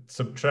to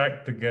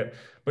subtract to get.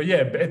 But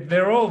yeah,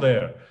 they're all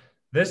there.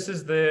 This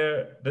is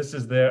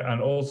there,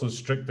 and also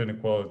strict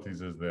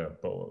inequalities is there.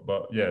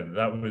 But yeah,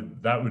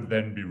 that would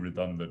then be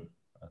redundant.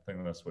 I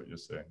think that's what you're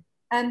saying.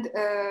 And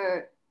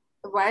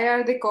why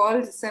are they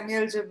called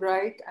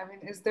semi-algebraic? I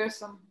mean, is there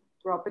some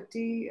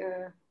property?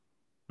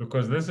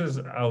 Because this is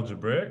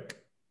algebraic,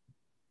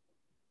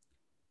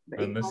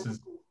 and this is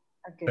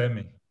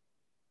semi.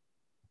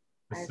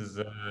 This is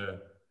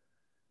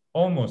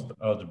almost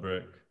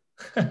algebraic.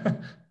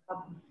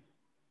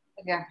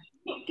 Yeah.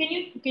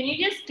 Can you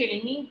just tell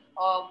me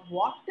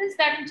what is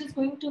that which is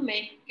going to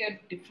make a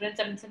difference?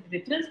 I mean, the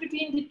difference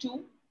between the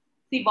two.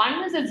 See,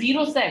 one is a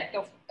 0 set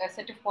of a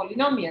set of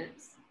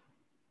polynomials,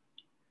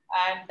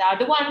 and the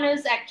other one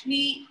is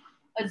actually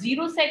a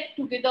 0 set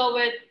together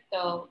with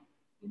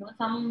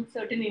some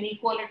certain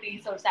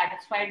inequalities are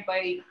satisfied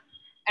by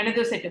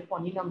another set of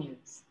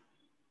polynomials.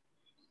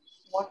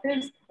 What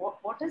is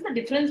the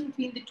difference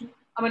between the two?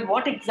 I mean,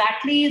 what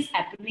exactly is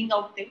happening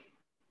out there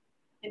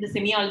in the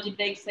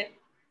semi-algebraic set?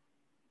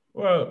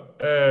 Well,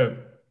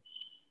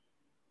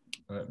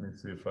 let me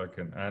see if I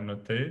can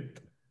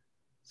annotate.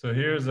 So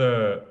here's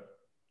a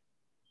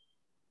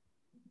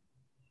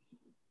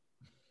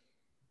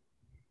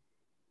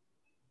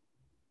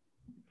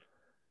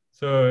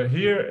So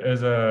here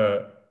is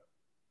a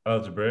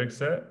algebraic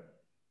set,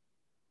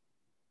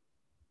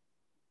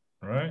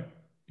 right?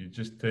 You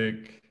just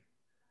take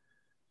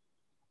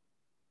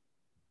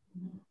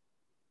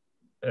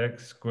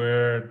x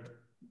squared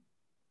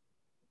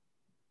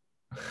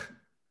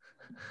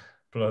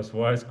plus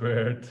y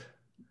squared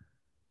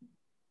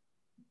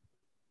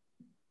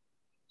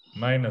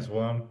minus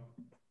 1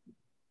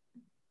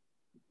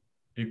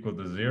 equal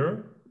to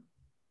 0.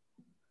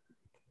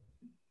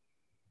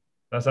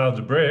 That's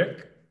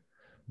algebraic.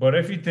 But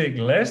if you take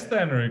less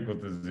than or equal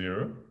to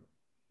 0,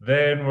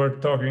 then we're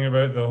talking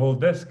about the whole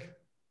disk.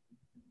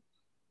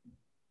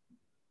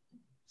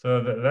 So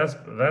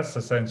that's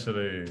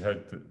essentially how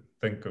to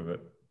think of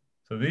it.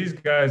 So these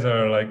guys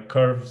are like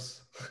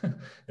curves,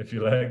 if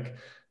you like,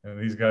 and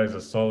these guys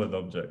are solid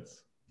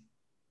objects.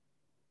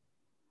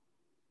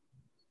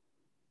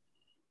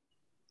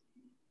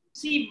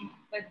 See,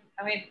 but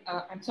I mean,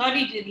 I'm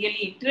sorry to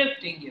really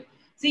interrupting you.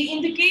 See,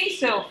 in the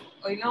case of,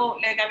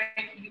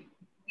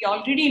 we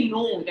already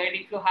know that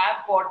if you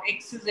have got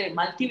X is a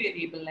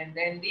multivariable, and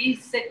then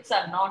these sets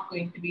are not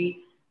going to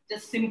be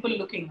just simple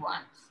looking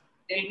ones.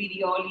 They'll be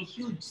really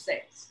huge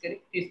sets,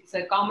 correct? It's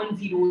a common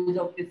zeros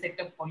of the set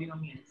of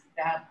polynomials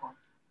that I have got.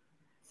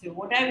 So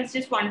what I was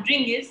just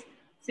wondering is,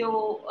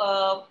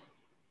 so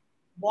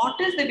what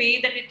is the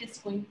way that it is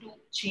going to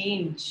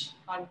change?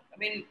 I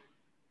mean,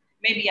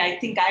 maybe I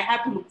think I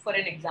have to look for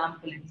an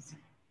example and see.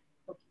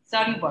 Okay,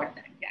 sorry about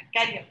that. Yeah,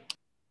 carry on.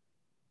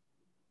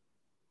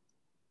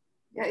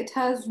 Yeah, it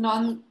has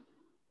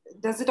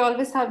does it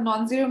always have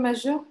non-zero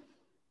measure?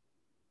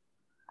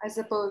 I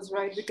suppose,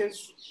 right?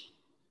 Because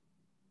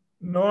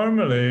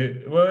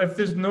normally, well, if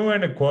there's no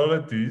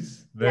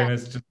inequalities, then yeah.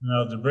 it's just an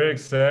algebraic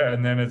set,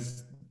 and then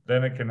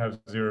it can have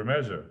zero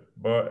measure.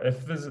 But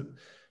if there's,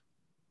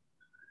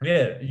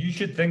 yeah, you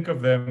should think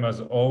of them as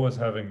always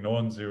having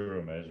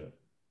non-zero measure.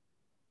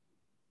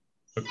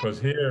 Because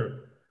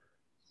here,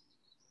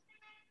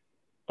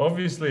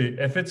 obviously,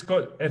 if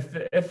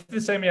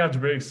the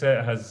semi-algebraic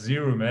set has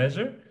zero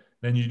measure,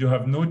 then you do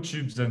have no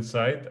tubes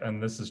inside,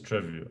 and this is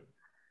trivial.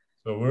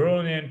 So we're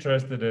only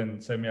interested in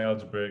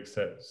semi-algebraic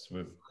sets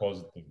with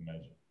positive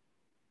measure.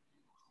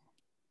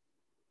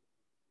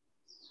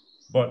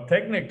 But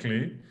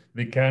technically,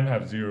 they can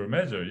have zero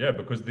measure, yeah,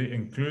 because they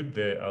include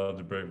the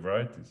algebraic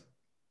varieties.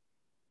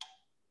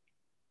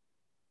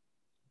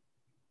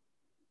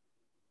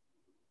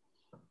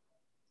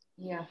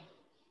 Yeah.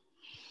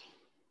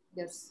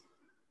 Yes.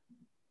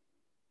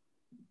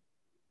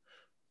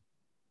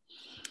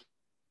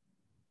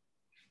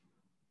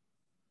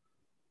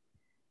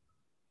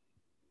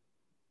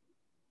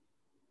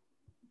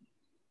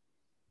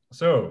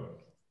 So,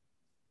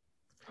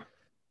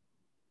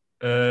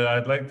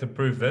 I'd like to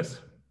prove this.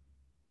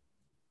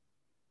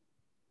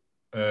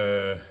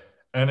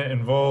 And it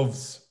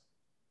involves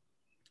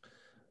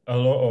a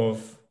lot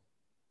of,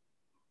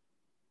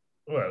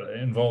 well, it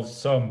involves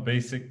some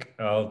basic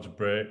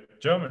algebraic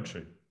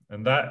geometry.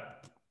 And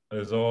that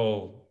is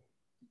all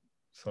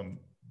some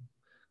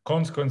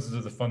consequences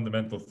of the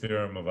fundamental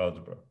theorem of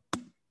algebra.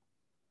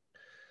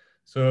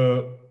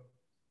 So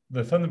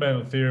the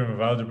fundamental theorem of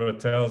algebra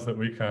tells that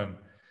we can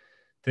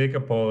take a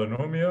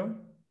polynomial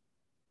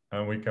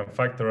and we can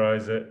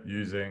factorize it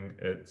using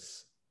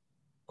its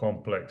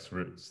complex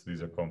roots.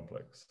 These are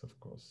complex, of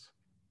course.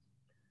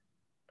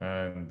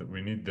 And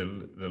we need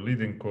the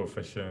leading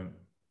coefficient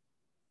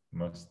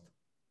must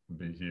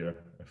be here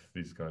if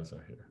these guys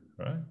are here,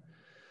 right?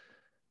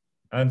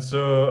 And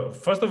so,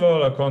 first of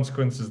all, our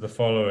consequence is the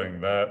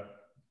following, that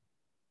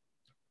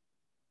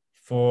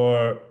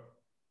for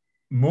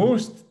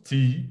most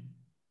t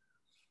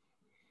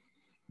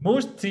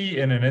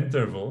in an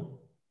interval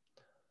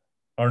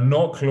are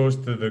not close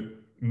to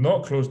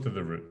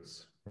the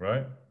roots,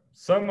 right?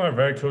 Some are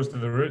very close to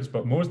the roots,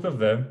 but most of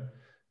them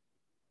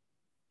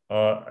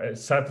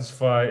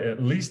satisfy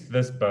at least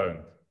this bound,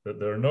 that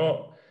they're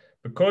not,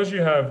 because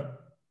you have,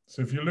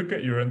 so if you look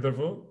at your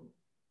interval,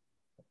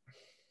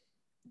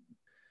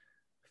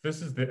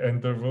 this is the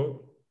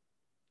interval,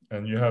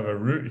 and you have a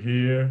root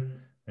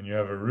here, and you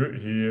have a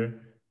root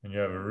here, and you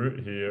have a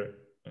root here,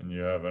 and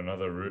you have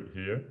another root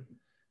here,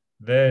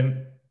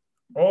 then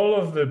all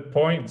of the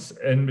points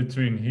in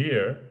between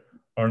here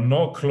are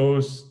not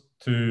close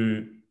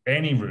to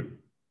any root,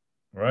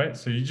 right?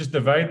 So you just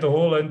divide the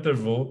whole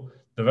interval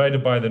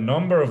divided by the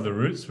number of the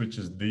roots, which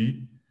is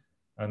d,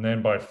 and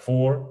then by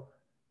 4.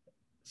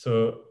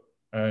 So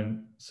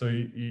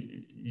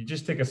you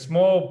just take a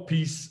small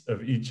piece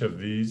of each of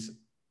these.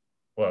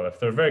 Well, if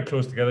they're very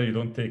close together, you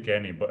don't take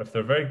any. But if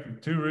they're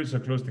two roots are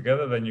close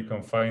together, then you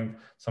can find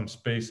some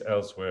space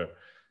elsewhere.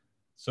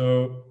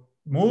 So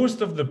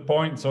most of the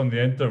points on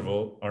the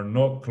interval are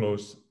not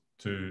close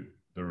to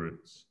the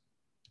roots.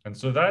 And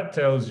so that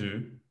tells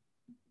you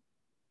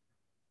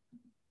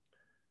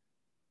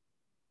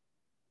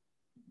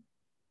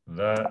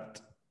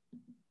that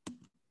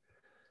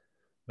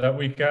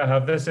we can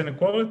have this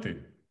inequality,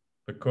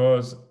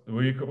 because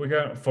we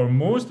can, for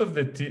most of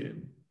the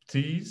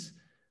t's,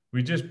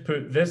 we just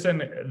put this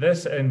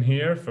in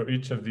here for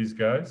each of these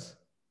guys.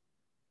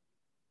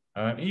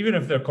 And even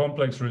if they're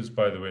complex roots,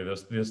 by the way,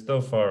 they're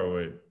still far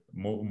away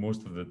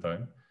most of the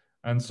time.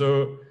 And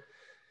so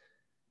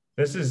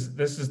this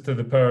is to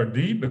the power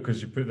d,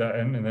 because you put that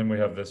in, and then we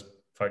have this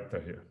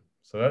factor here.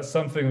 So that's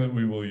something that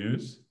we will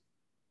use,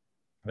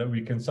 that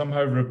we can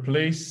somehow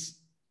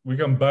replace, we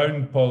can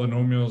bound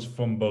polynomials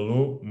from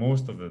below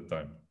most of the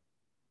time.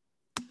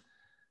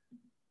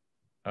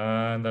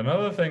 And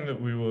another thing that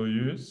we will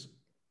use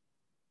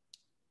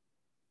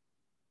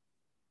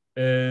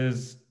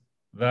is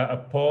that a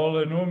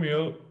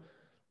polynomial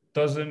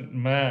doesn't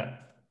map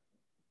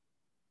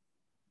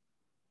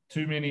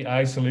too many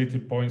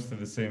isolated points to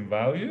the same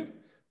value.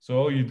 So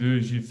all you do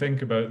is you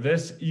think about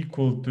this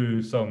equal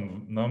to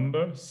some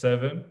number,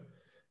 7.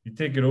 You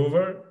take it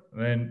over,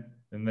 and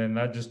then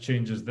that just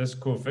changes this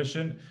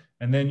coefficient.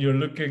 And then you're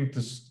looking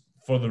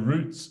for the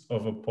roots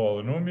of a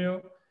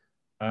polynomial,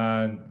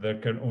 and there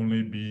can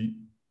only be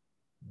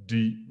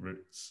d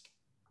roots,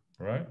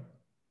 right?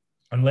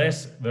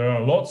 Unless there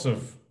are lots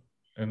of,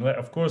 and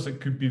of course it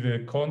could be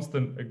a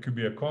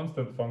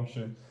constant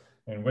function,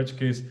 in which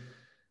case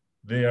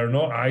they are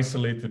not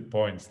isolated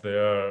points.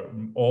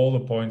 All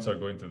the points are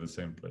going to the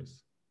same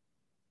place.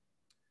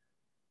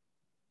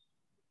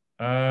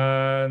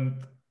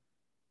 And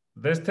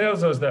this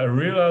tells us that a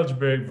real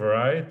algebraic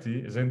variety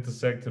is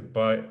intersected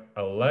by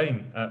a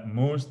line at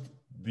most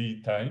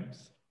d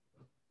times.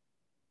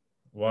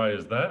 Why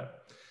is that?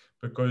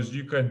 Because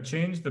you can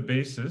change the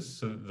basis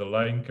so that the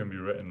line can be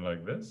written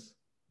like this.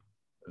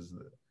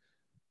 So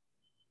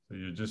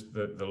you just,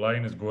 the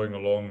line is going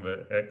along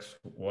the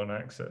x1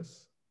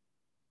 axis.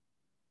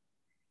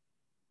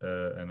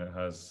 And it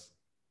has,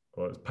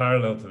 well, it's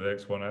parallel to the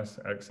x1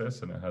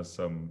 axis and it has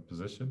some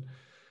position.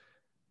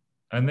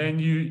 And then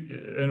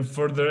and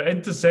for the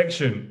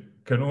intersection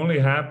can only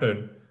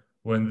happen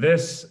when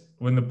the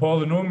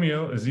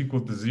polynomial is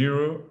equal to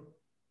 0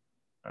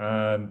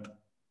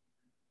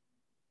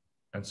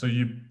 and so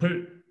you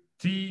put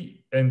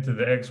t into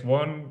the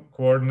x1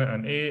 coordinate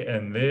and a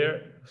in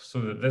there so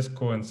that this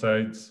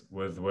coincides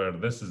with where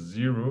this is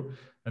 0.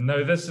 And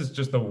now this is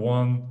just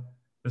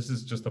this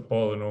is just a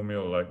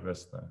polynomial like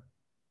this now.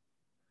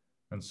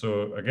 And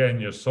so again,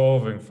 you're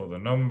solving for the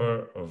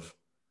number of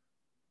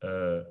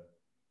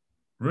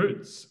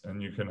roots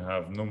and you can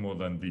have no more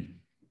than d.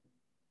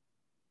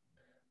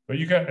 But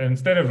you can,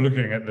 instead of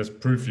looking at this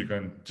proof, you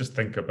can just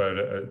think about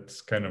it.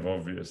 It's kind of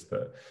obvious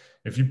that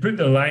if you put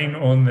the line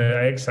on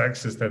the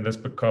x-axis, then this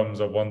becomes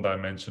a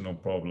one-dimensional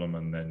problem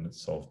and then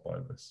it's solved by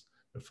this,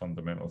 the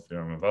fundamental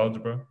theorem of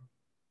algebra.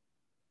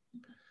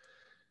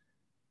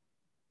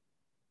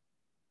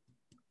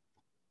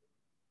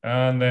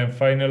 And then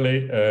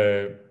finally,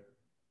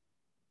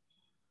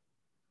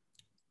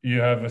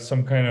 you have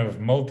some kind of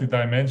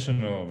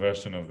multi-dimensional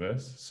version of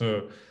this.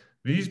 So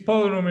these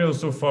polynomials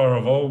so far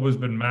have always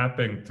been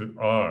mapping to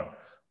R,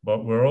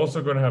 but we're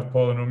also going to have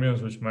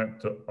polynomials which map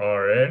to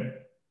Rn.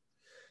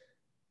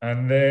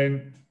 And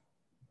then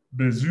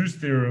Bézout's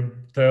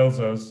theorem tells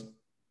us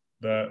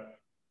that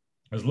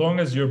as long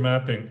as you're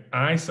mapping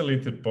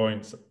isolated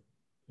points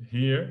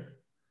here,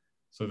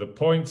 so the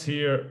points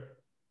here,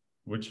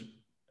 which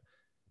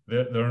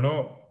there's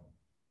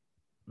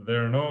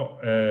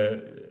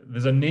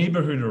a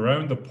neighborhood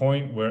around the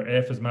point where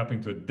f is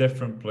mapping to a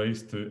different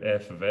place to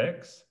f of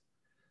x.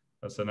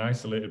 That's an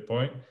isolated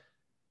point.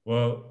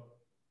 Well,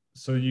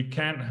 so you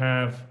can't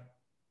have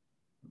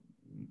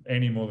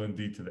any more than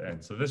d to the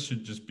n. So this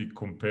should just be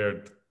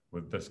compared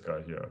with this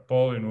guy here. A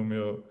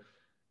polynomial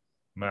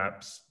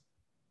maps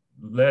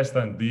less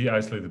than d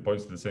isolated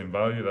points to the same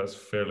value. That's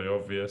fairly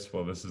obvious.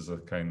 Well, this is a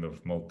kind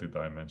of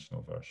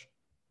multi-dimensional version.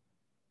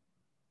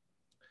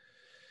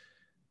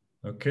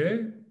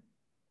 Okay.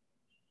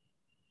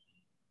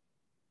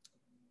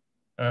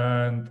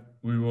 And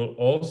we will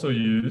also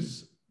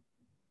use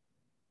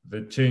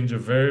the change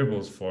of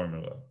variables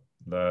formula.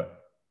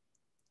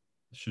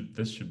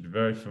 This should be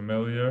very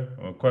familiar.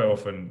 Well, quite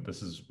often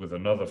this is with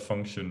another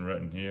function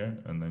written here,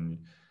 and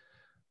then,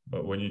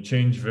 but when you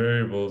change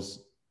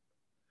variables,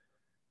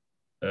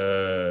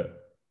 the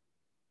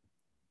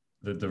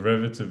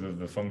derivative of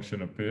the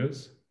function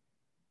appears.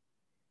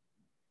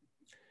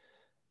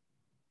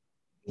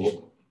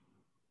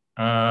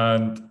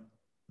 And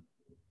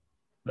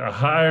a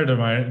higher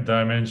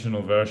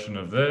dimensional version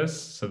of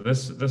this. So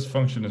this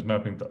function is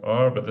mapping to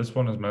R, but this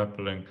one is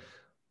mapping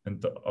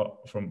into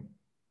from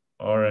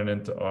Rn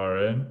into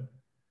Rn.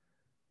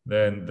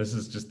 Then this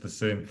is just the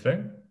same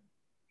thing.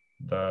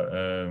 But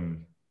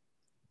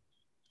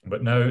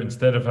now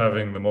instead of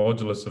having the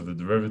modulus of the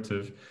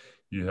derivative,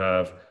 you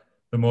have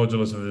the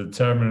modulus of the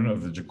determinant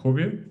of the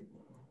Jacobian.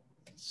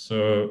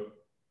 So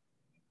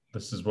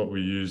this is what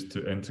we use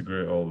to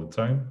integrate all the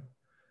time.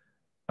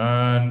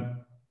 And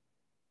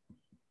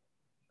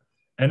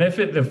if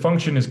the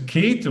function is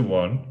k to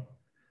 1,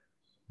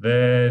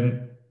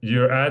 then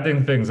you're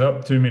adding things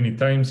up too many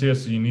times here,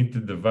 so you need to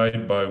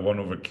divide by 1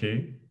 over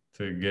k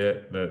to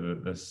get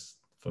this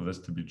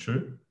to be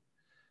true.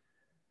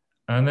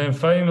 And then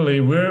finally,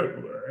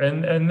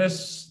 in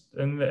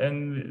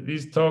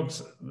these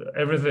talks,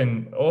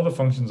 all the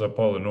functions are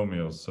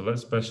polynomials. So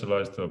let's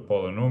specialize to a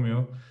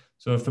polynomial.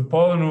 So if the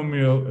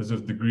polynomial is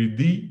of degree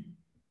d,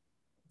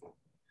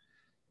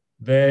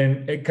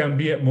 then it can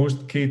be at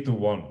most k to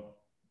 1.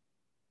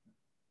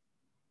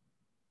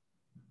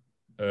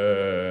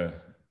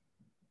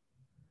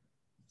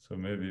 So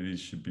maybe these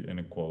should be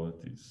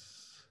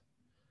inequalities.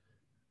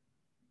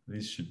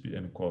 These should be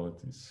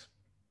inequalities.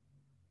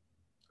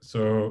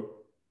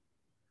 So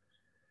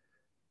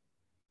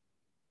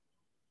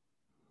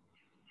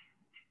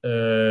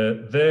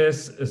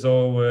this is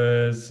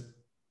always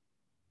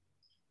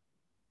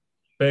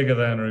bigger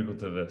than or equal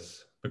to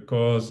this,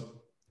 because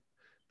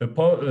the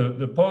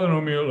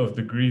polynomial of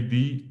degree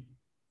d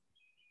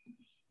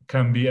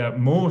can be at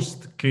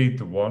most k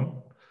to 1.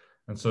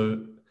 And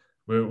so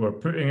we're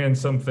putting in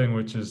something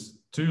which is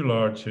too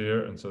large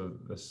here. And so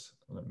this,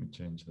 let me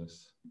change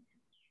this.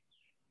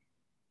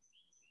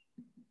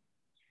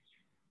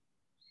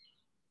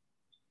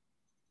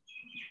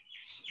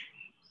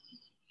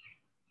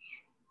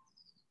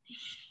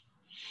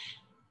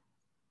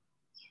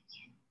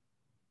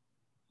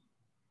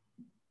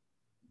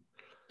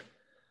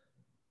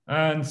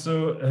 And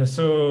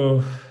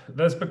so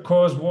that's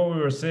because what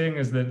we were saying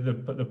is that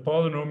the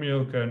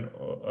polynomial can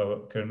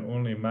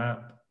only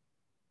map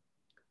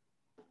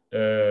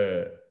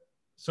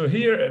so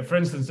here, for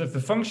instance, if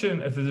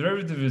the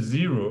derivative is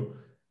 0,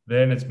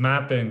 then it's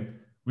mapping.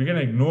 We're going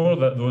to ignore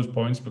those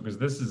points because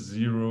this is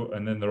 0,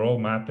 and then they're all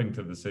mapping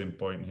to the same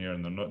point here,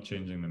 and they're not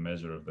changing the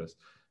measure of this.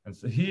 And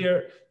so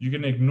here, you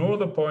can ignore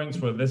the points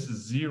where this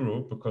is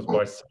 0 because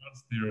by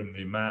Zahl's theorem,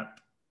 they map.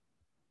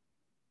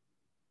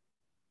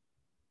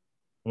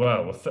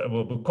 Well,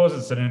 because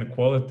it's an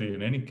inequality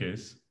in any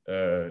case,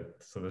 so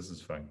this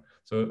is fine.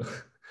 So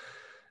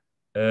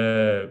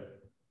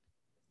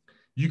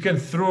you can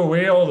throw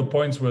away all the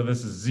points where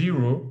this is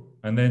 0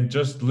 and then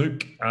just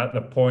look at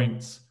the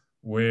points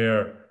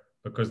where,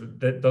 because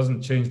that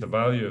doesn't change the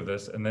value of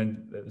this. And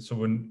then, so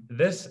when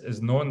this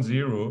is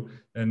non-zero,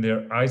 then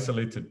they're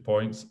isolated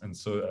points. And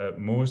so at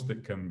most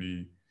it can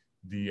be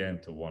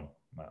dn to 1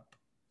 map.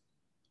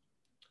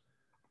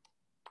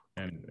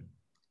 Anyway.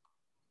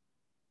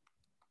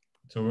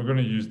 So we're going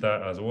to use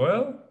that as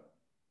well.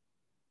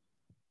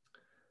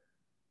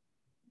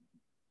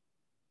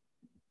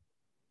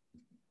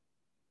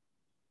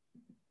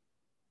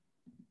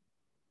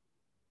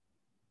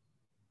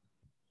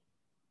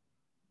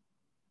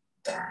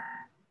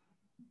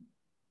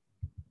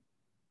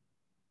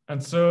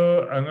 And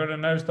so I'm going to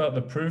now start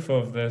the proof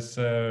of this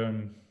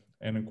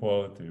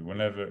inequality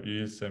whenever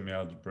E is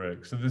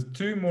semi-algebraic. So there's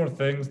two more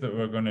things that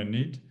we're going to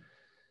need,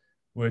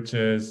 which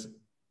is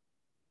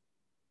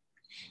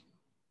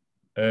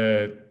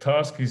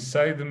Tarski's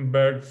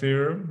Seidenberg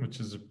theorem, which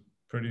is a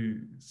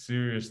pretty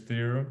serious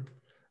theorem,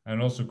 and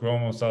also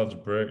Gromov's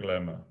algebraic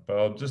lemma. But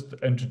I'll just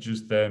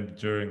introduce them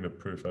during the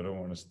proof. I don't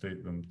want to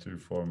state them too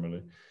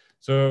formally.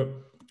 So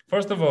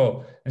first of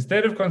all,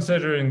 instead of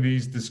considering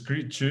these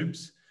discrete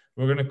tubes,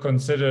 we're going to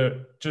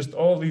consider just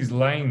all these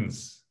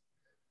lines.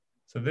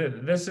 So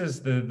this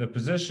is the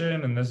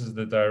position, and this is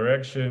the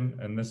direction,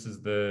 and this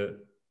is the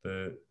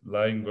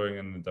line going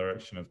in the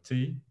direction of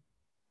t.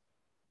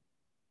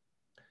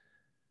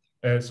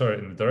 Sorry,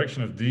 in the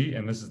direction of d,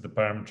 and this is the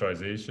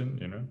parametrization,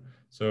 you know.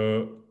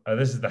 So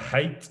this is the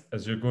height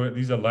as you're going.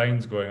 These are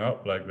lines going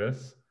up like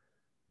this.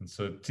 And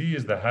so t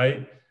is the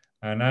height.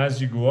 And as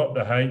you go up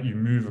the height, you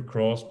move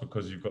across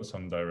because you've got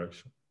some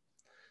direction.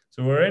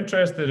 So we're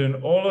interested in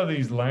all of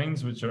these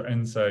lines which are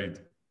inside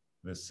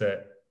the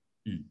set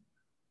E.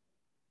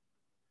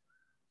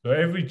 So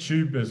every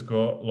tube has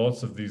got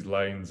lots of these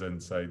lines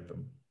inside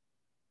them,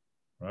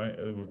 right?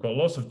 We've got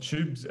lots of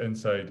tubes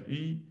inside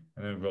E,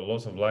 and then we've got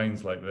lots of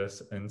lines like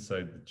this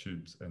inside the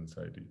tubes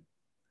inside E.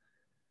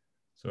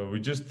 So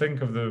we just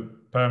think of the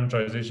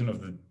parameterization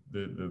of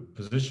the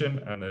position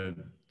and the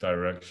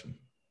direction.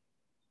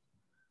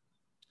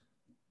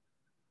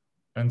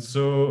 And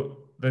so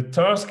the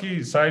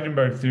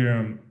Tarski-Seidenberg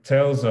theorem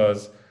tells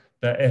us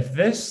that if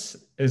this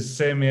is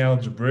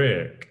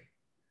semi-algebraic,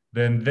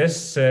 then this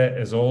set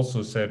is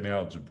also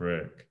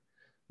semi-algebraic.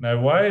 Now,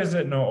 why is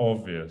it not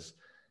obvious?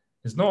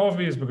 It's not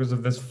obvious because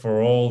of this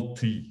for all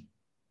t.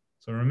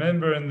 So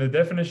remember, in the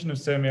definition of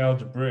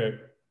semi-algebraic,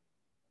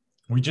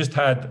 we just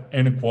had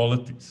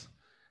inequalities.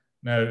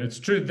 Now, it's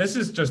true, this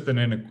is just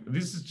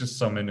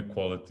some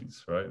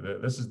inequalities, right?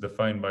 This is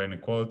defined by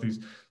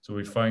inequalities. So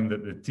we find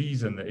that the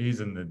t's and the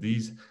a's and the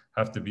d's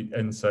have to be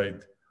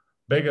inside,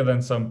 bigger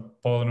than some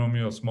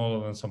polynomial,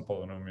 smaller than some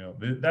polynomial.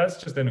 That's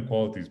just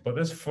inequalities. But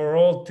this for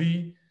all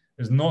t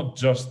is not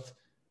just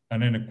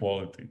an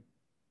inequality.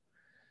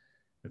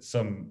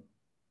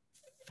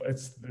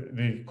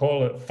 They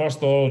call it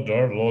first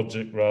order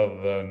logic rather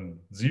than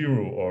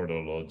zero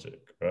order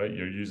logic, right?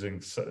 You're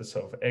using sort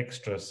of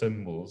extra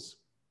symbols.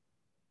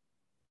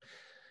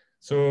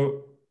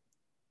 So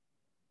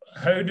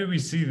how do we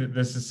see that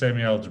this is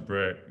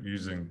semi-algebraic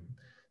using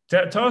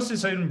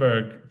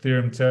Tarski-Seidenberg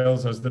theorem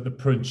tells us that the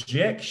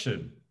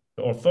projection,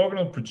 the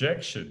orthogonal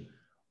projection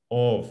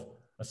of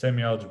a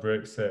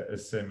semi-algebraic set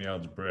is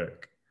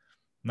semi-algebraic.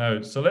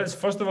 Now, so let's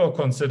first of all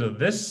consider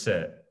this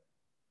set.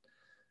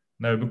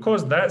 Now,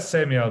 because that's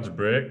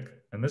semi-algebraic,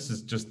 and this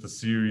is just a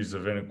series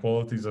of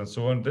inequalities and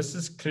so on, this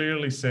is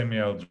clearly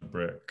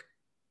semi-algebraic.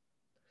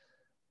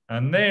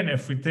 And then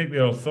if we take the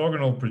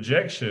orthogonal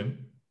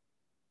projection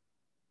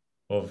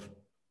of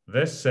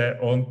this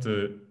set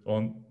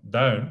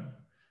down,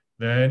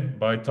 then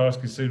by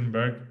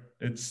Tarski-Seidenberg,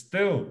 it's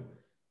still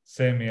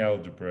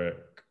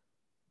semi-algebraic.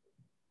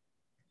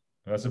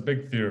 That's a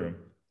big theorem.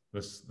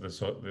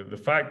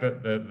 The fact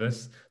that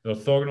the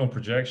orthogonal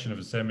projection of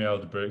a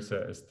semi-algebraic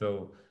set is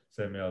still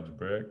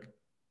semi-algebraic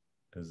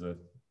is an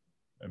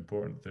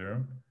important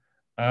theorem.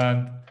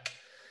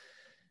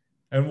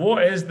 And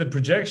what is the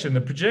projection?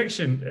 The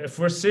projection, if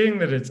we're saying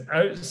that it's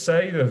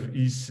outside of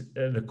E,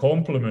 the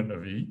complement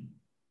of E,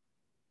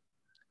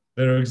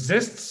 there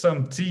exists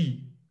some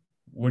t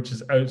which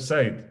is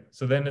outside.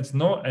 So then it's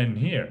not in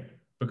here,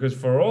 because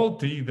for all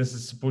t, this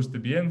is supposed to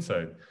be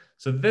inside.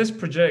 So this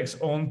projects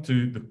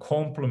onto the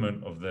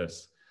complement of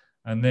this.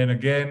 And then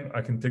again,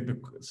 I can take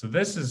so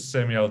this is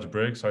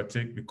semi-algebraic, so I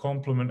take the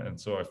complement, and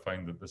so I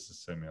find that this is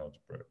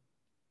semi-algebraic.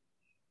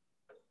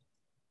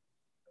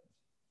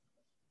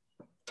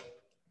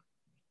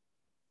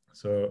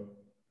 So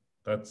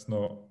that's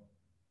not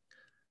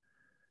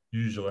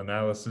usual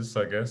analysis,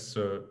 I guess.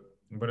 So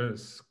but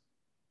it's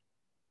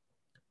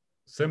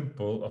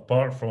simple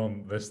apart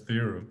from this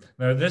theorem.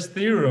 Now, this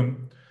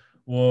theorem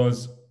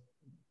was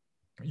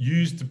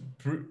used to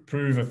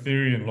prove a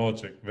theory in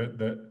logic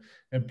that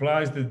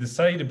implies the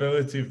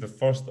decidability of the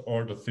first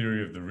order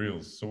theory of the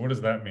reals. So what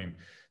does that mean?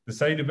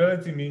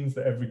 Decidability means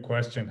that every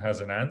question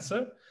has an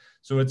answer.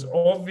 So it's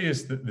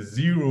obvious that the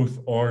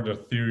zeroth order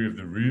theory of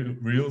the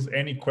reals,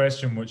 any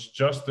question which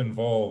just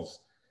involves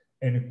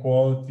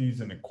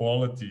inequalities and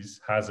equalities,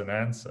 has an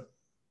answer.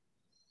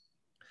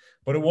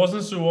 But it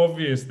wasn't so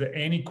obvious that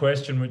any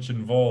question which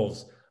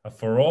involves a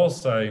for all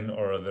sign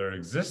or a there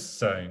exists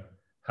sign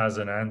has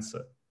an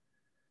answer.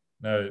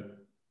 Now,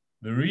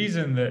 the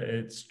reason that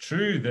it's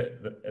true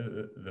that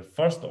the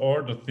first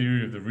order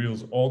theory of the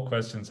reals, all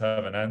questions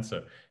have an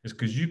answer, is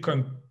because you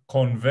can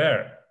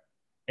convert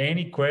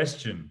any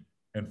question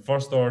in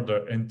first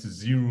order into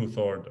zeroth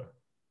order.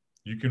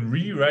 You can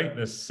rewrite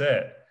this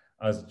set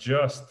as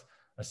just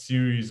a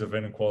series of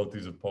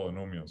inequalities of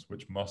polynomials,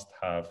 which must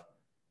have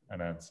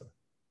an answer.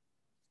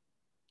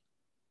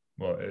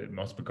 Well, it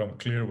must become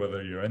clear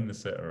whether you're in the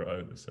set or out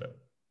of the set.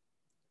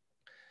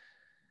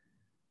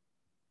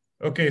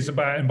 Okay, so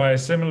by a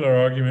similar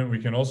argument, we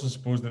can also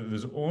suppose that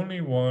there's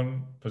only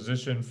one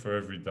position for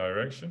every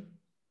direction.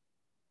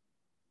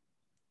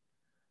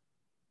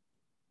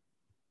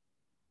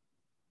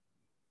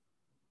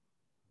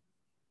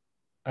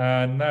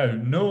 And now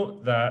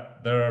note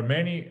that there are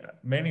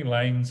many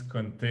lines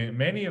contained,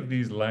 many of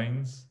these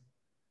lines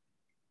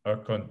are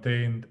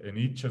contained in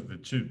each of the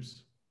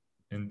tubes.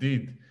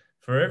 Indeed,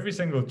 for every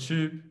single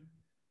tube,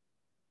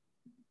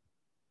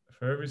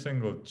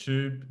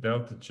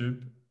 delta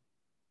tube,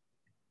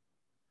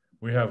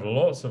 we have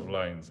lots of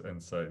lines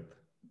inside,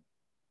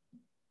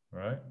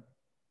 right?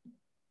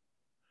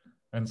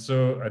 And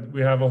so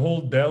we have a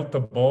whole delta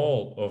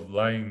ball of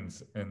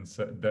lines in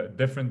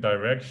different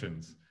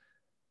directions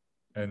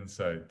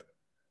inside.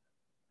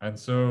 And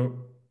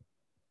so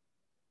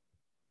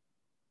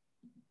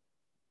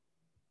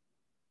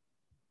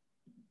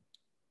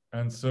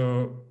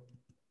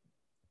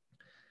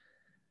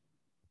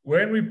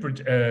when we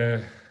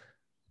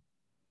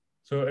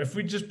so if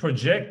we just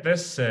project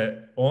this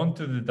set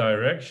onto the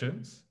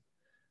directions,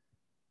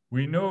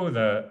 we know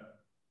that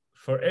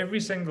for every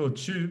single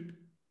tube,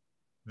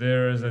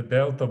 there is a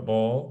delta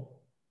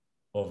ball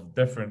of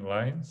different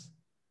lines.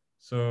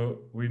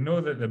 So we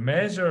know that the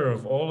measure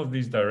of all of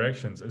these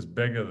directions is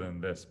bigger than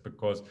this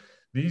because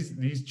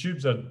these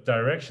tubes are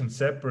direction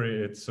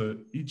separated. So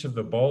each of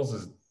the balls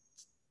is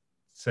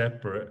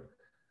separate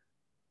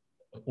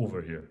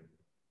over here,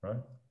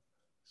 right?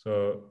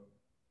 So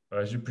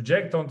as you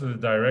project onto the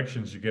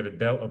directions, you get a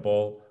delta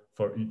ball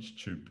for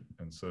each tube.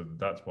 And so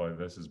that's why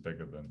this is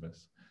bigger than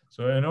this.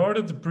 So in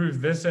order to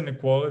prove this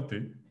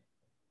inequality,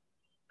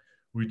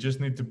 we just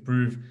need to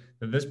prove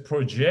that this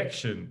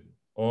projection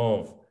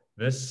of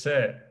this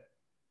set,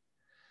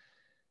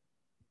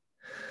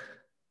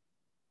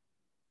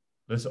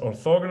 this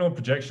orthogonal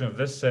projection of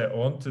this set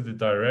onto the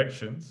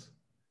directions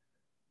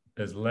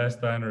is less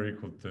than or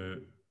equal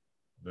to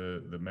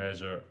the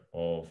measure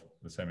of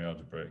the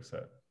semi-algebraic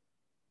set.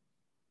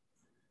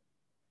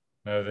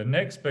 Now, the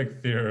next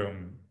big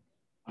theorem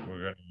we're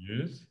going to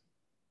use.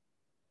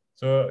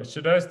 So,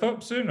 should I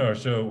stop soon, or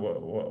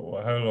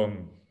how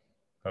long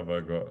have I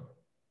got?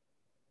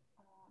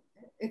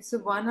 It's a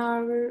 1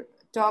 hour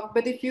talk,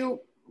 but if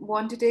you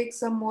want to take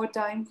some more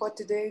time for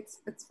today,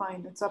 it's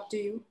fine. It's up to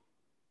you.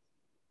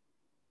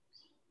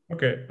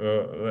 Okay,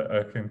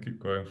 I can keep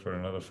going for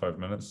another 5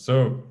 minutes.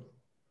 So,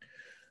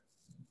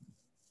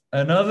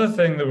 another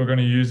thing that we're going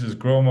to use is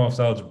Gromov's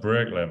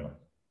algebraic lemma.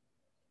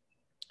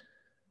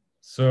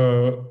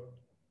 So,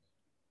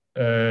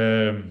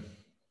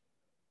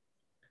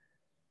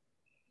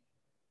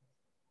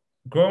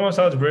 Gromov's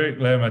algebraic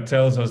lemma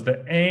tells us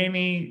that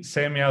any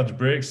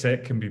semi-algebraic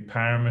set can be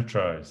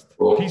parametrized,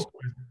 piecewise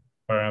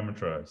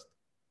parametrized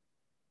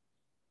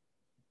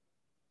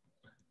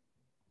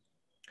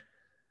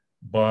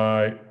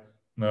by,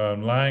 now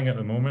I'm lying at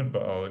the moment,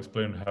 but I'll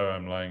explain how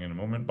I'm lying in a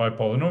moment, by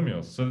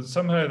polynomials. So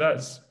somehow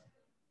that's,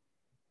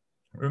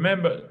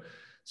 remember,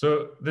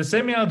 so the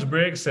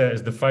semi-algebraic set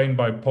is defined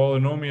by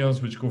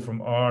polynomials which go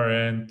from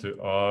Rn to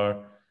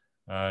R,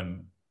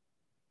 and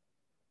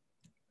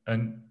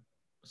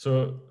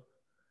so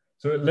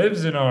it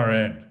lives in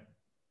Rn,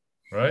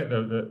 right?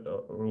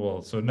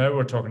 Well, so now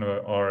we're talking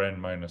about Rn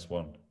minus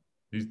 1.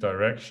 These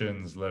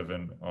directions live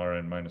in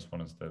Rn minus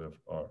 1 instead of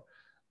R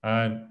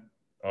and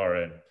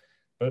Rn.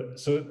 But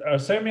so our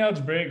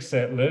semi-algebraic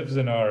set lives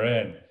in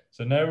Rn.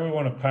 So now we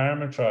want to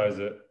parameterize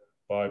it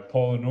by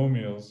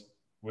polynomials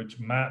which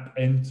map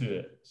into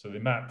it. So they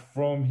map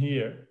from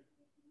here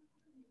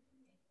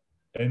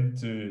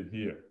into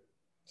here.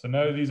 So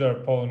now these are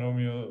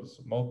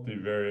polynomials,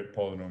 multivariate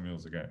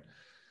polynomials again.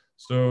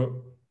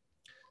 So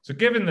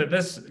given that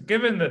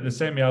the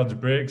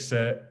semi-algebraic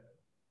set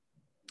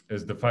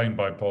is defined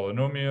by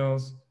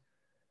polynomials,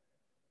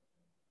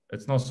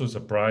 it's not so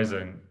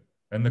surprising.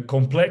 And the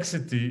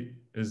complexity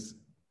is,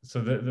 so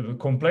the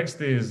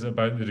complexity is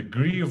about the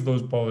degree of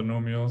those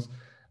polynomials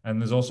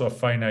And there's also a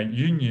finite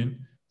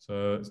union.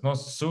 So it's not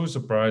so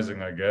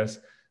surprising, I guess,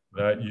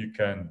 that you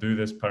can do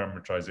this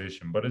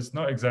parametrization, but it's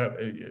not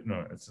exactly, you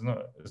know, it's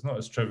not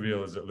as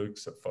trivial as it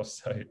looks at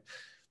first sight.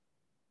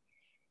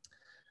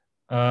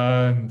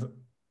 And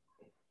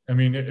I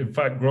mean, in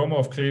fact,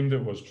 Gromov claimed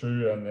it was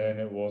true, and then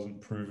it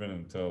wasn't proven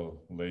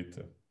until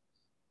later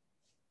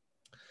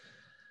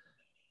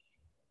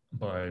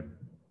by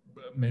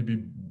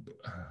maybe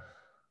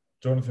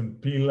Jonathan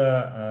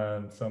Pila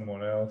and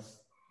someone else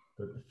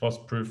did the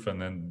first proof,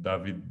 and then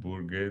David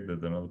Bourget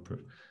did another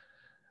proof.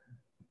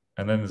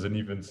 And then there's an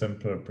even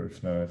simpler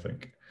proof now, I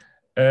think.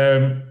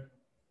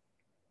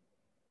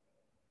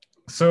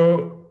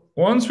 So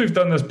once we've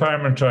done this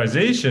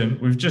parametrization,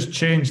 we've just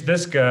changed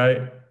this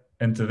guy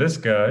into this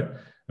guy,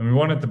 and we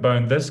wanted to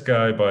bound this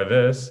guy by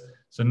this.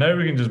 So now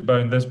we can just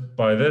bound this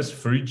by this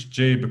for each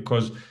j,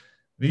 because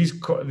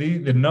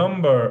the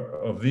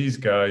number of these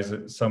guys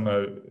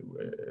somehow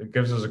it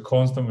gives us a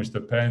constant which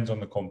depends on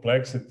the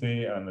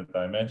complexity and the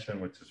dimension,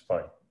 which is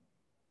phi.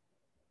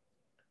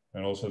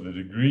 And also the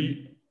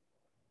degree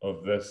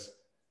of this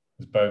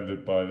is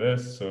bounded by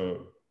this,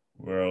 so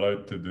we're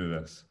allowed to do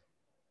this.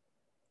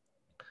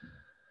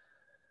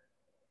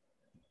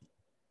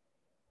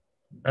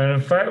 And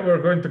in fact,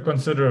 we're going to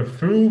consider a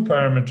full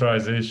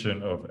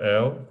parametrization of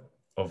L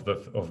of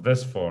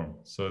this form.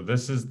 So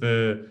this is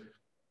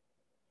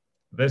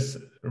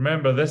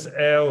remember, this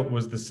L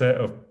was the set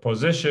of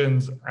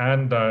positions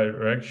and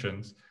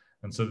directions.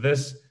 And so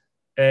this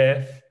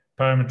F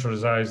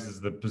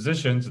parameterizes the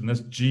positions, and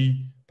this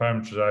G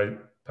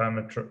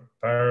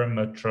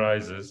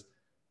parametrizes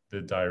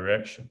the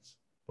directions.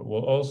 But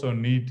we'll also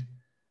need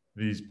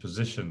these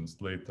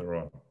positions later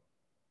on.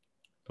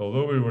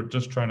 Although we were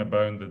just trying to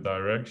bound the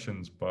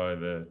directions by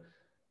the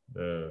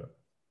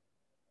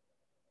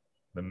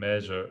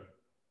measure,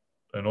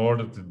 in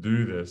order to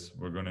do this,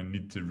 we're going to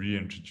need to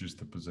reintroduce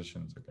the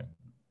positions again.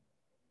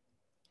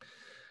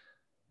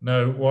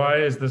 Now, why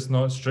is this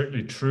not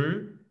strictly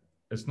true?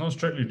 It's not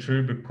strictly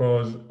true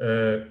because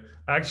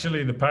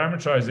actually the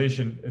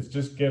parametrization is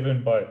just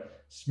given by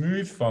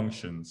smooth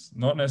functions,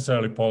 not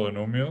necessarily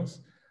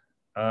polynomials,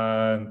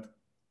 and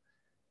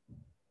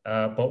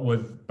but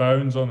with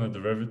bounds on the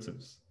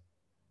derivatives.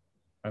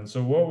 And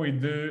so what we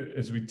do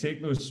is we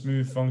take those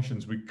smooth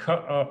functions, we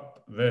cut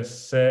up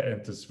this set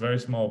into very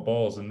small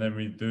balls, and then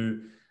we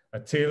do a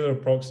Taylor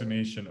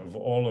approximation of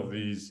all of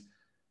these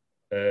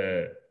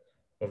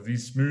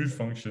smooth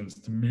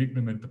functions to make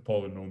them into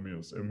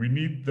polynomials. And we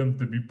need them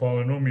to be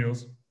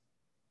polynomials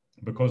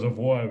because of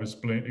what I was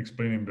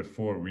explaining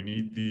before. We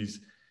need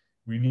these,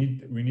 we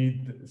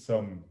need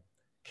some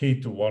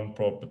k-to-1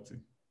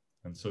 property.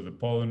 And so the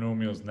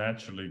polynomials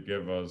naturally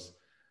give us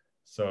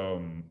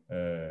some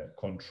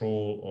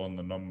control on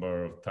the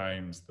number of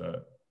times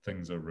that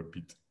things are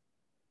repeated.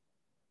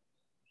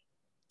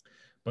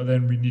 But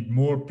then we need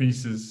more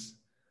pieces,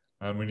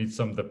 and we need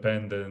some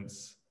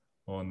dependence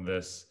on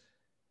this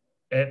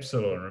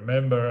epsilon.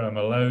 Remember, I'm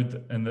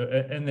allowed in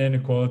the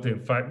inequality, in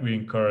fact, we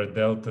incur a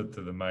delta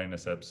to the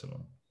minus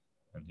epsilon.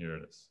 And here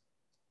it is.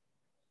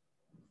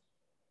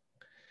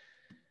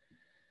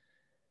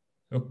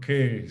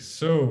 Okay,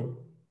 so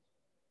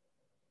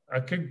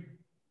I can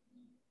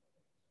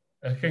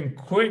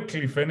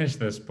quickly finish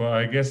this, but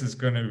I guess it's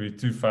going to be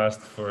too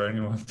fast for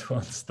anyone to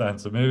understand.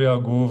 So maybe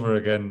I'll go over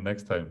again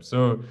next time.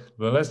 So,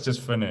 well, let's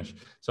just finish.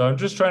 So I'm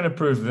just trying to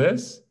prove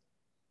this.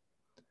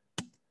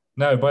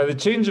 Now, by the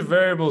change of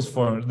variables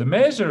formula, the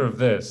measure of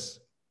this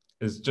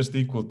is just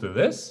equal to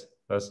this.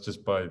 That's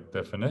just by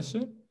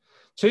definition.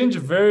 Change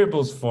of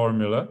variables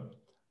formula,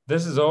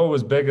 this is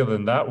always bigger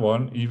than that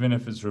one, even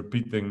if it's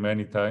repeating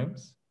many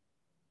times.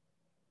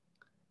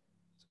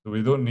 So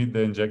we don't need the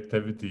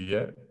injectivity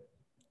yet.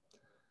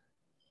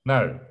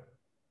 Now,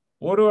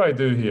 what do I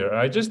do here?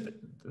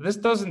 This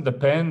doesn't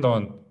depend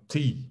on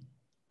t,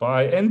 but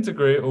I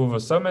integrate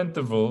over some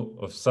interval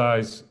of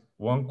size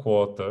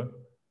 1/4.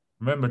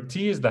 Remember,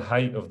 t is the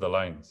height of the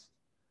lines.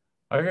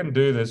 I can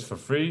do this for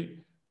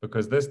free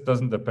because this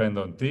doesn't depend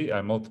on t.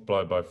 I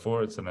multiply by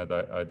 4, it's an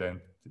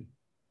identity.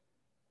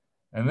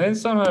 And then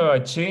somehow I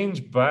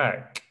change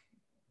back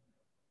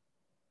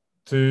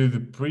to the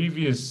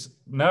previous.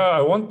 Now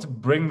I want to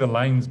bring the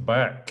lines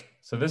back.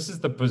 So this is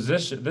the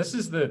position, this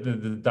is the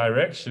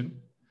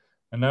direction.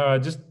 And now I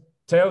just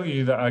tell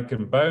you that I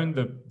can bound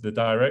the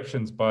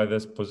directions by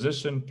this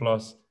position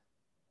plus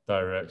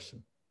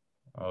direction.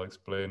 I'll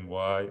explain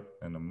why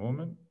in a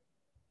moment.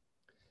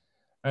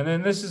 And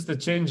then this is the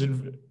change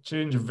of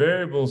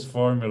variables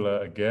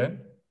formula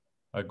again.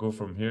 I go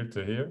from here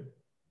to here.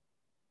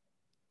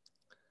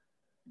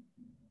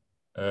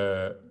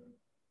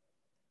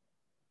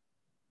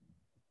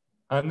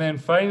 And then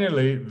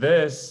finally,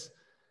 this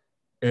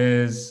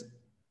is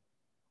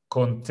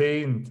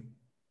contained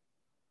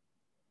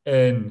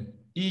in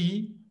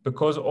E,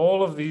 because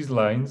all of these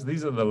lines,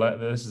 these are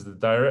this is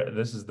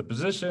the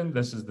position,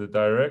 this is the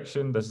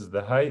direction, this is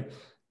the height.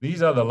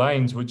 These are the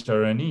lines which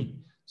are in E.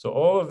 So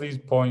all of these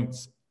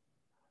points,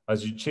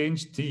 as you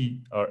change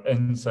t, are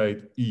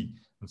inside E.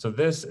 And so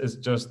this is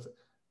just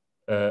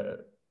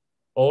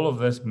all of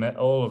this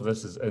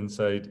is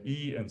inside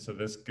E, and so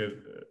this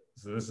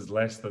is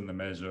less than the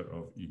measure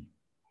of E.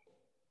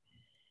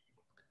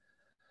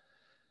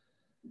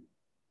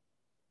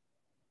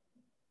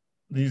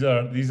 These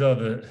are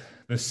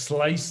the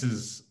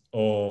slices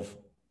of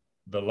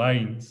the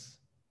lines,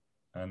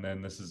 and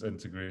then this is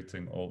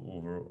integrating all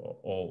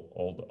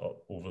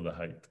over the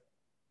height.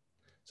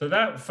 So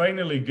that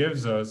finally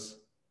gives us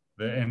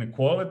the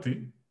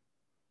inequality,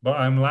 but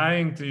I'm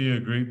lying to you a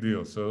great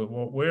deal. So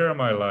where am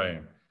I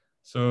lying?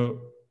 So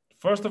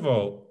first of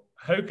all,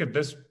 how could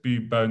this be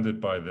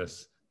bounded by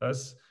this?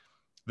 That's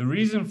the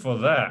reason for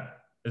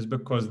that is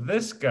because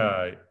this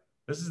guy,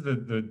 this is the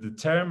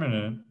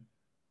determinant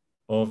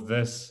of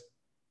this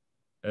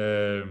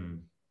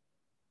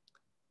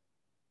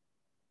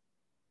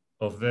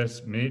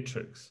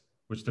matrix,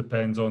 which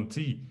depends on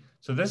T.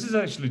 So this is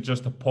actually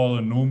just a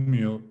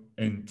polynomial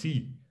in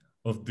T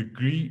of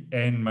degree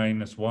n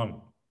minus 1.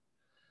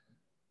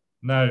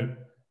 Now,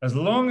 as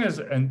long as,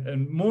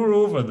 and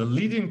moreover, the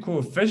leading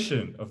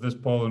coefficient of this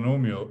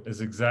polynomial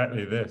is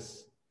exactly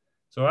this.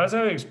 So as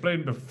I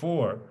explained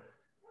before,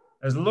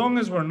 as long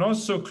as we're not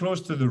so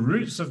close to the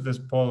roots of this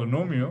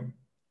polynomial,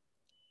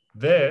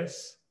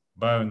 this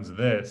bounds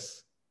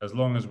this, as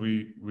long as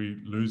we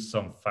lose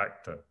some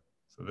factor.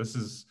 So this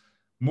is,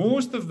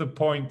 most of the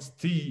points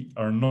T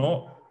are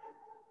not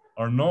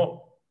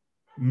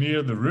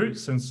near the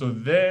roots, and so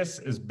this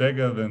is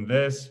bigger than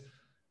this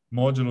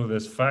modulo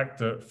this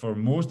factor for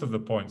most of the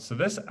points. So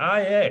this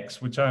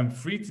Ix, which I'm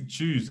free to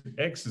choose,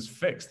 x is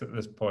fixed at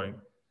this point.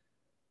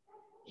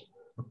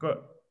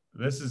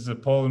 This is a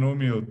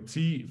polynomial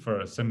T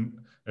for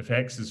if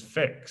x is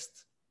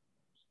fixed.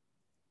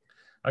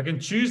 I can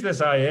choose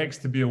this Ix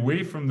to be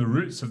away from the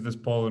roots of this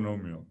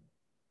polynomial.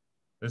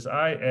 This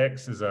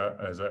Ix is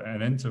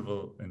an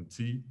interval in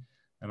T,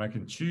 and I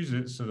can choose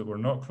it so that we're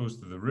not close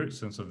to the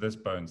roots, and so this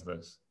bounds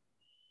this.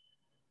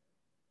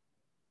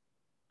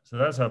 So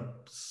that's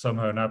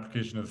somehow an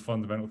application of the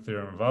fundamental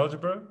theorem of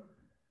algebra.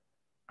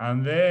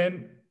 And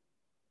then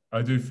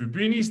I do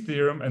Fubini's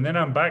theorem, and then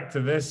I'm back to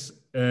this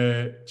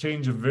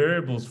change of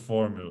variables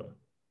formula.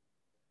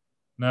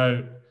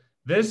 Now,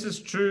 this is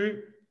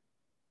true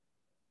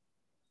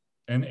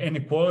in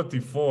inequality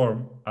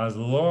form as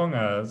long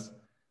as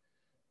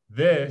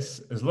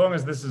this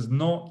is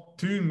not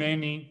too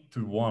many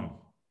to 1,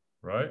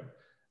 right?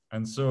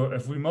 And so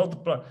if we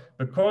multiply,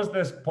 because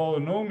this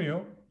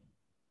polynomial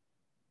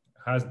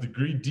has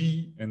degree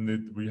D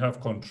and we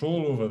have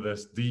control over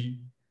this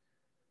D,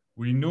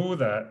 we know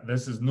that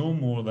this is no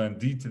more than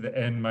D to the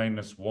n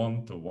minus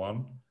 1 to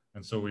 1.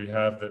 And so we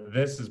have that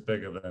this is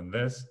bigger than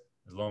this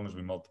as long as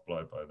we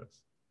multiply by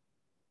this.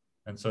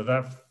 And so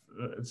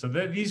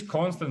these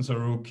constants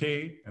are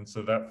okay. And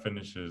so that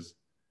finishes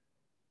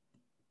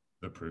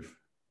the proof.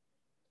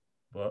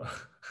 But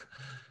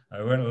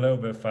I went a little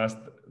bit fast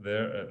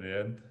there at the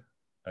end.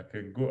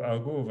 I'll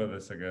go over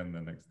this again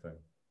the next time.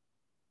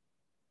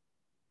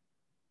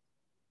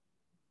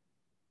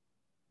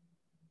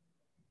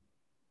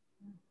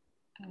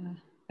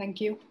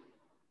 Thank you.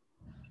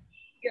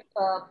 Yeah,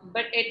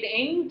 but at the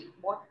end,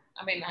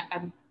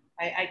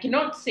 I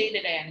cannot say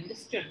that I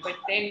understood, but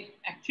then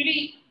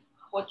actually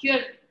what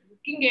you're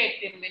looking at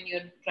when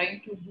you're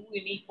trying to do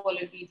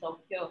inequalities out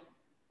here,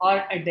 or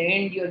at the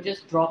end, you're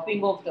just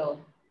dropping off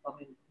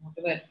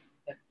whatever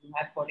that you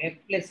have for F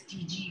plus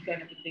TG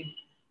kind of a thing.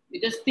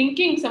 You're just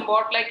thinking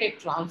somewhat like a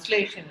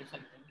translation or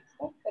something.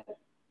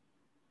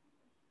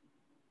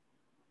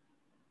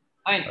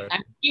 I'm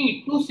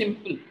thinking it too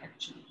simple,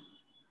 actually.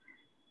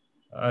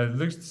 It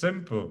looks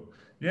simple.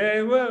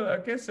 Yeah, well, I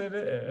guess it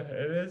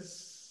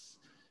is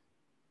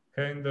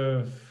kind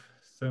of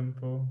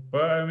simple.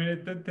 But I mean,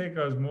 it did take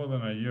us more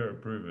than a year to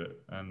prove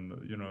it.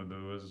 And, you know, there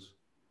was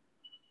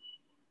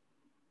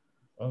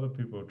other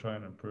people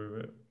trying to prove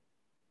it.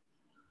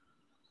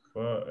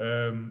 But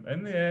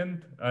in the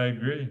end, I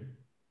agree.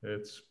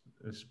 It's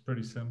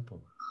pretty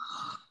simple.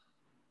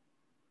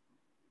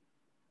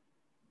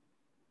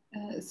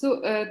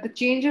 So the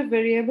change of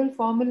variable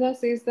formula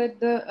says that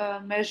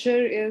the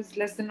measure is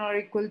less than or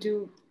equal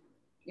to,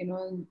 you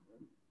know,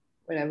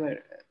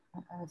 whatever,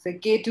 say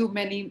k to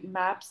many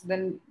maps,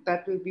 then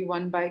that will be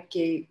 1 by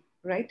k,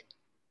 right?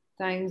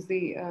 Times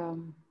the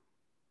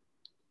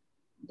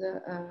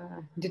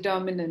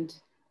determinant,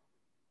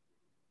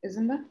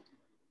 isn't that?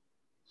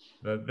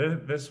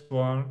 That this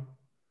one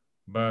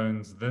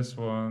bounds this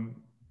one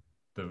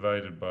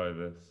divided by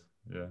this,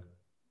 yeah.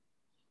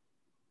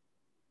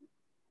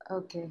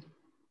 Okay.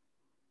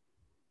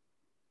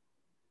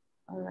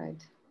 All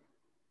right.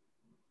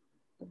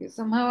 Okay.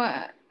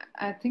 Somehow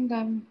I think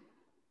I'm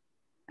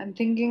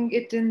thinking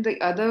it in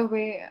the other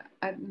way.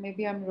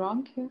 Maybe I'm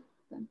wrong here.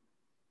 Then.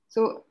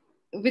 So,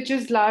 which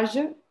is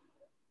larger?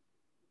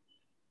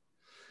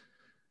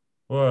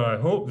 Well, I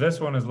hope this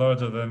one is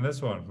larger than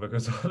this one,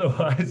 because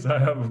otherwise I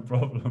have a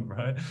problem,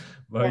 right?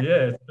 But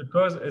yeah,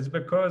 it's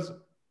because.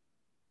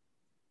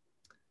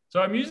 So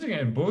I'm using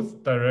it in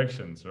both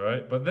directions,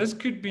 right? But this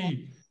could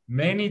be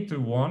many to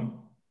 1.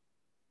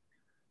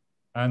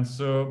 And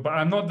so, but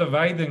I'm not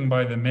dividing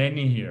by the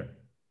many here.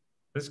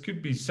 This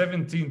could be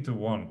 17 to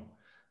 1.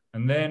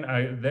 And then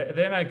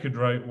I could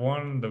write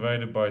 1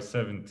 divided by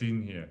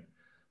 17 here.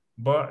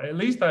 But at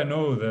least I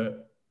know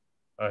that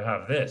I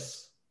have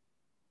this,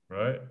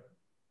 right?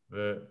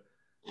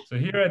 So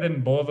here I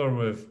didn't bother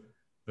with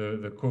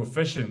the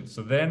coefficient.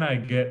 So then I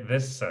get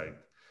this side.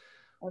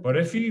 Okay. But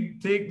if you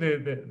take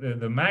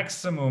the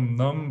maximum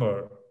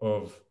number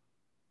of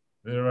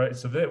right,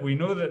 so that we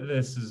know that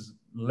this is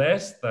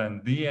less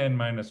than dn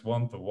minus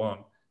 1 to 1,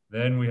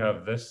 then we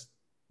have this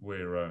way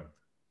around.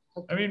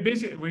 Okay. I mean,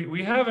 basically,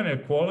 we have an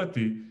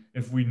equality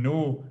if we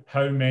know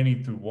how many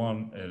to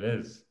 1 it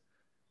is.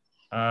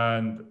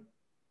 And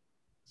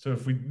so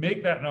if we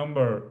make that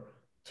number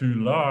too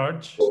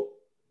large,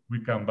 we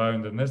can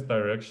bound in this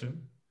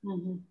direction.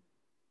 Mm-hmm.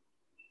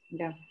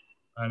 Yeah.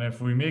 And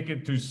if we make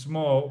it too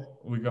small,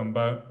 we can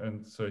bound.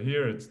 And so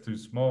here it's too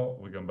small,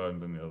 we can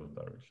bound in the other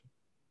direction.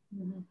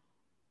 Mm-hmm.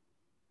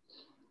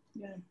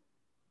 Yeah.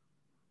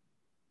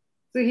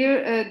 So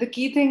here, the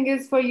key thing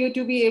is for you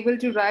to be able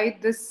to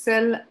write this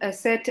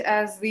set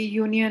as the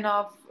union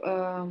of,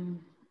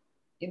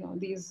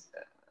 these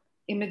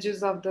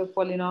images of the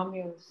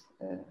polynomials,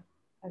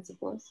 I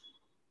suppose.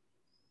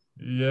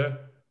 Yeah.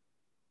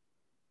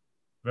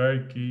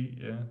 Very key,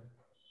 yeah.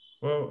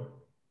 Well.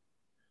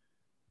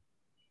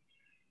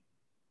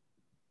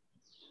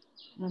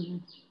 Mm-hmm.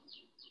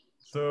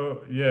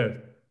 So, yeah.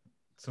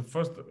 So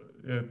first,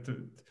 yeah,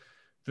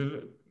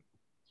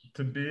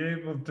 to be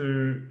able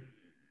to,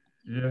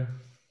 yeah.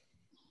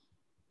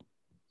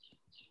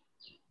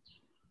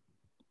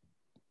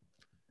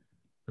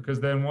 Because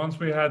then once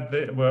we had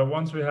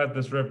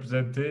this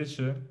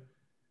representation,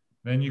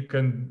 then you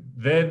can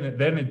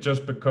then it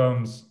just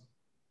becomes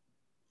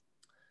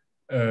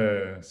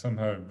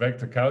somehow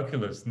vector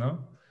calculus, no?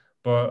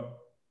 But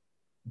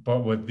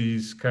with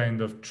these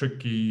kind of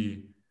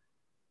tricky.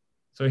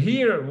 So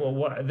here,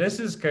 this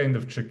is kind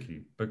of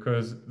tricky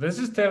because this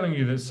is telling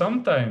you that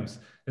sometimes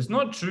it's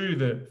not true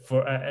that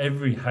for at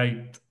every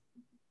height.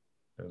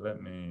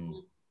 Let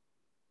me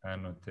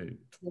annotate.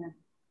 Yeah.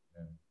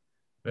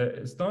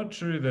 It's not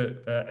true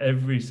that at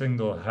every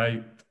single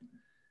height.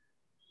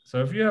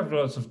 So if you have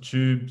lots of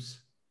tubes,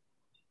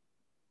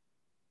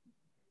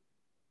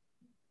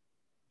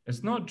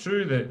 it's not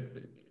true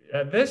that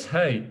at this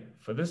height,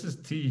 for this is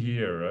T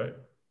here, right?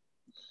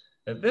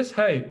 At this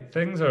height,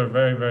 things are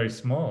very, very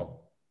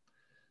small.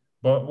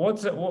 But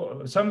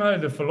somehow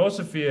the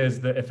philosophy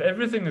is that if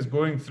everything is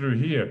going through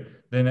here,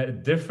 then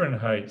at different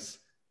heights,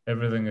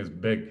 everything is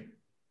big,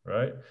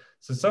 right?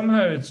 So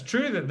somehow it's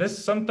true that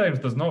this sometimes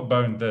does not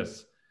bound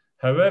this.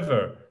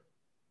 However,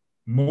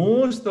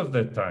 most of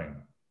the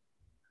time,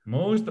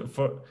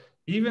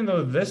 even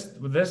though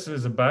this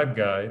is a bad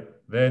guy,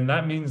 then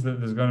that means that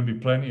there's going to be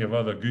plenty of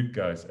other good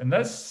guys. And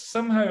that's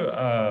somehow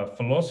a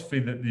philosophy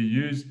that they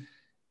use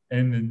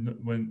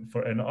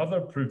in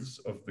other proofs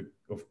of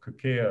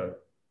Kakeya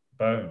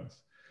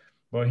bounds.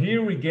 But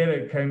here we get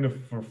it kind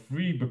of for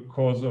free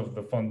because of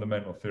the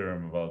fundamental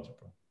theorem of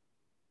algebra.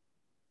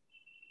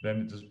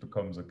 Then it just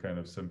becomes a kind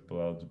of simple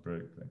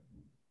algebraic thing.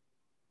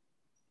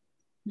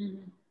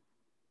 Mm-hmm.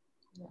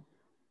 Yeah.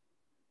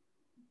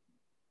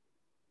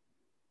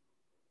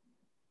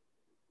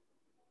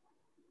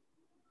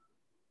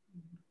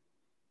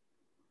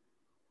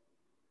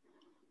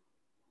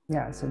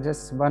 Yeah, so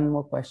just one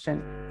more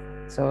question.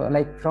 So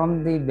like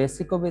from the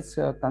Basikovich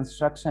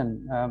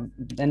construction,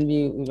 then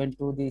we went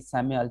to the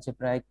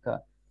semi-algebraic.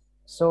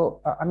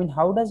 I mean,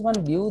 how does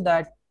one view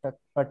that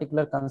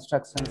particular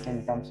constructions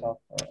in terms of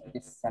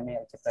this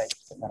semi-algebraic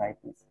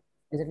varieties?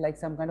 Is it like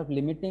some kind of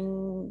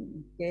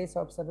limiting case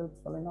of several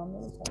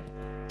polynomials?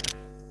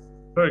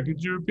 Sorry,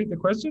 could you repeat the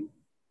question?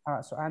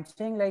 So I'm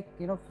saying, like,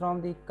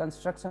 from the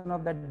construction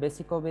of that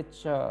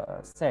Basikovich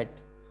set,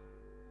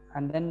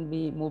 and then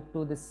we move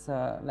to this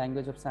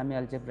language of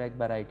semi-algebraic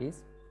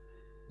varieties.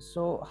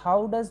 So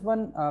how does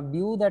one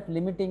view that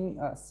limiting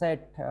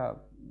set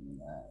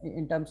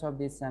in terms of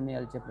these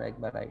semi-algebraic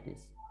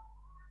varieties?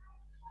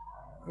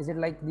 Is it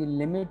like the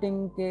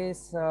limiting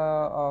case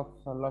of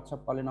lots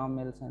of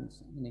polynomials and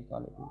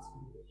inequalities?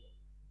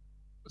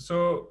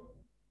 So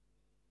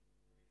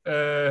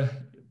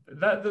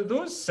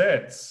those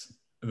sets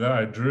that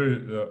I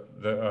drew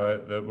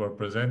that were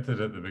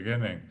presented at the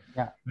beginning,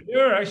 yeah, they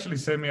are actually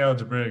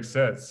semi-algebraic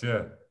sets,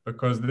 yeah,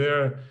 because they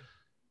are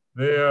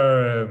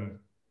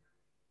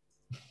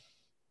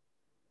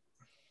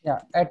yeah,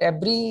 at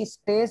every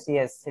stage,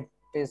 yes, it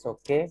is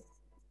okay.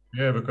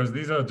 Yeah, because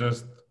these are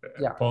just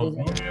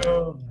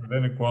polynomial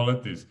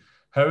inequalities.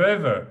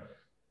 However,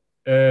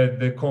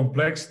 the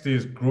complexity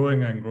is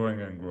growing and growing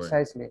and growing.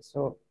 Precisely.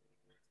 So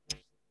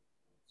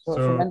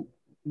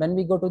when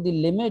we go to the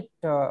limit,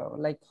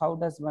 like how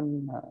does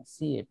one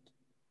see it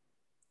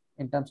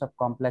in terms of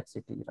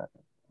complexity rather?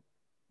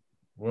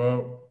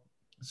 Well,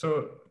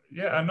 so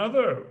yeah,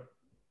 another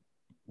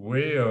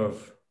way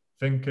of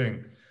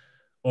thinking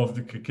of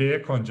the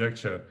Kakeya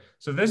conjecture.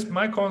 So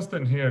my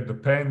constant here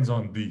depends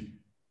on D,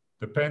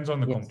 depends on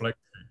the complexity.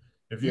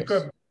 If you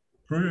can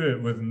prove it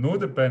with no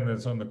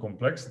dependence on the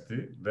complexity,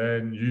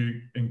 then you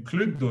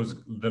include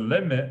the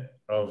limit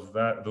of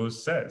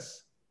those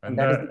sets, and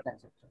that is the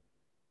conjecture.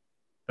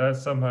 That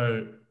somehow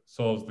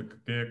solves the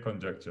Kakeya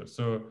conjecture.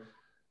 So,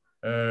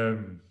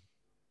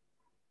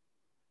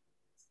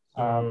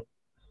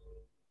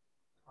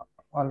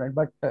 all right,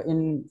 but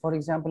for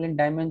example, in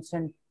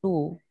dimension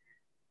 2,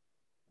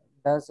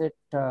 does it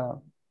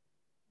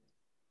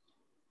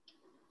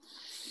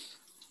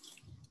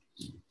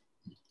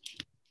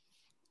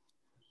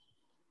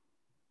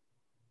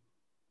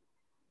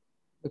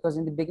because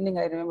in the beginning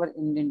I remember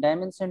in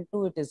dimension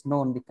 2 it is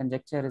known, the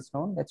conjecture is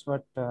known. That's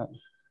what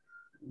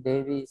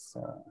Davies.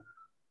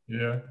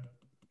 Yeah.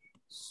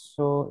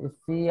 So if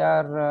we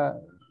are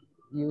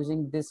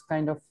using this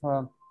kind of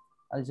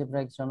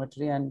algebraic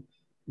geometry, and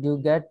do you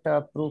get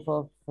proof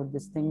of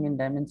this thing in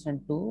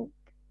dimension 2?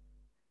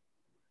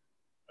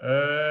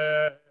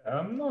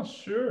 I'm not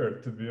sure,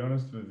 to be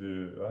honest with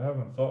you. I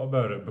haven't thought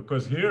about it,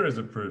 because here is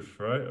a proof,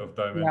 right, of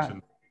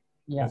dimension.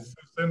 Yeah. It's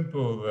so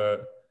simple that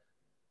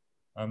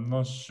I'm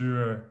not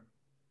sure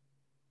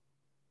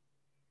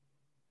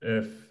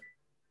if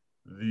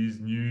these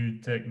new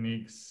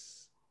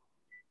techniques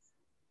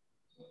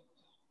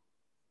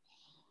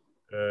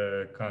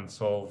can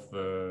solve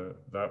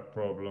that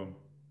problem.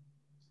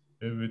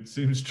 It would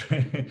seem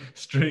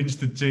strange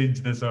to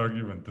change this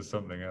argument to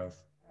something else.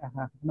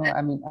 No,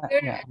 I mean,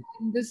 yeah.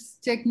 In this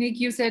technique,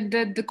 you said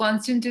that the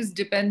constant is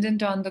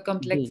dependent on the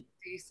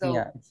complexity. So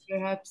yeah.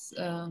 perhaps.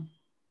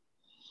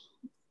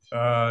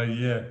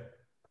 Yeah.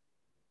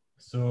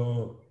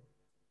 So,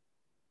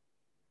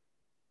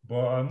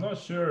 but I'm not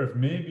sure if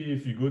maybe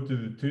if you go to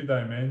the 2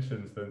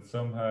 dimensions, then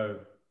somehow.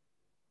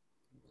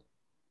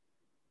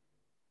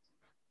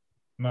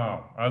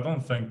 No, I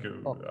don't think it.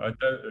 Okay. I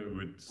doubt it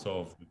would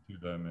solve the 2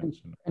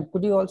 dimension. And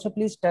could you also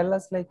please tell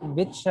us like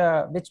which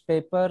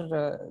paper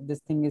this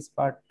thing is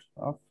part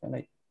of,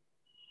 like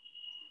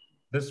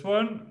this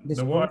one,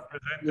 the one I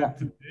presented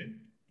today,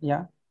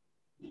 yeah,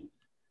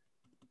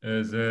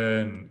 is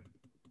in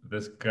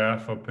this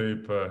GAFA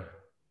paper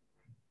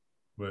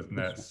with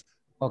nets.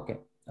 Okay.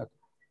 Okay.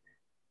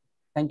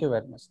 Thank you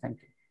very much. Thank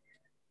you.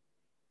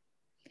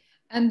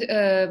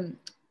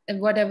 And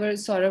whatever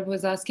Saurabh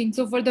was asking,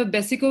 so for the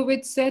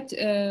Besikowitz set,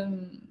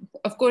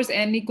 of course,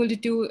 n equal to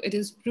 2, it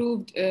is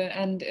proved,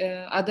 and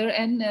other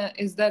n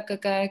is the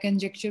Kakeya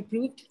conjecture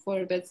proved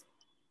for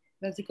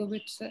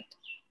Besikowitz set?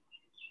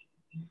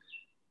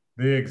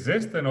 They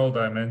exist in all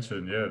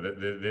dimension, yeah.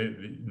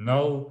 The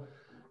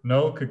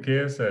null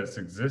Kakeya sets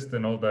exist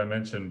in all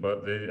dimension,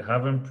 but they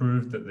haven't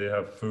proved that they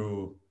have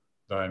full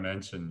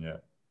dimension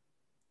yet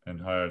in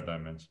higher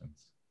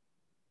dimensions.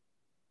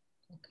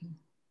 Okay.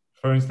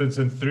 For instance,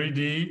 in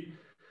 3D,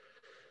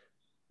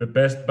 the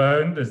best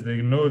bound is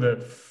they know that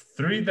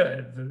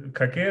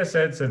Kakeya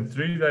sets in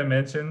 3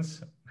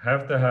 dimensions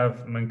have to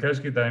have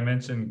Minkowski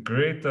dimension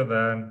greater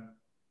than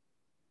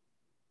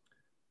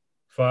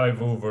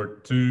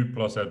 5/2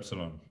 plus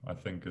epsilon, I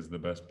think, is the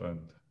best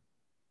bound.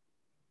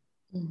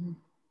 Mm-hmm.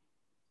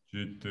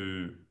 Due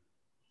to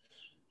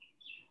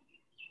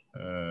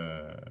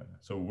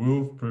so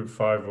Wolf proved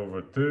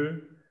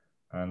 5/2,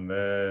 and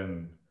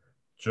then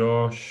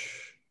Josh,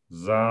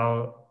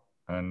 Zahl,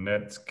 and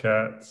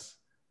Katz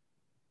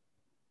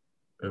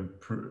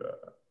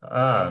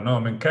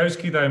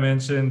Minkowski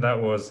dimension, that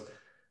was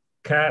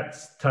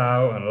Katz,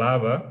 Tau, and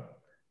Laba.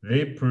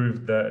 They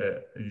proved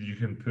that you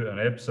can put an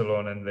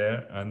epsilon in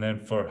there, and then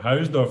for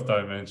Hausdorff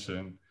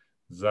dimension,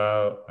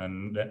 Zahl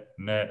and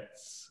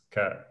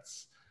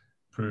Katz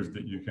proved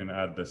that you can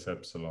add this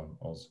epsilon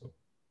also,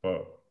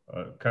 but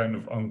kind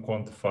of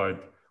unquantified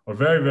or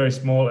very, very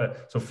small.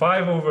 So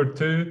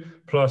 5/2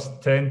 plus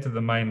 10 to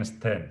the minus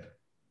 10.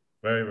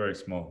 Very, very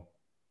small.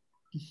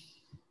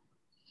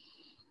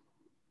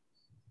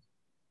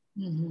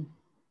 Mm-hmm.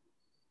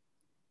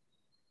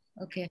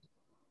 Okay.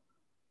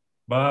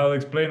 But I'll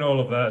explain all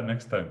of that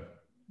next time.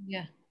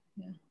 Yeah.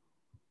 Yeah.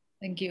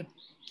 Thank you.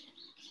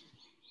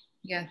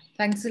 Yeah.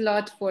 Thanks a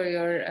lot for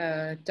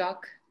your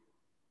talk.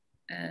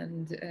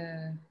 And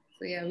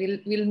so yeah,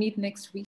 we'll meet next week.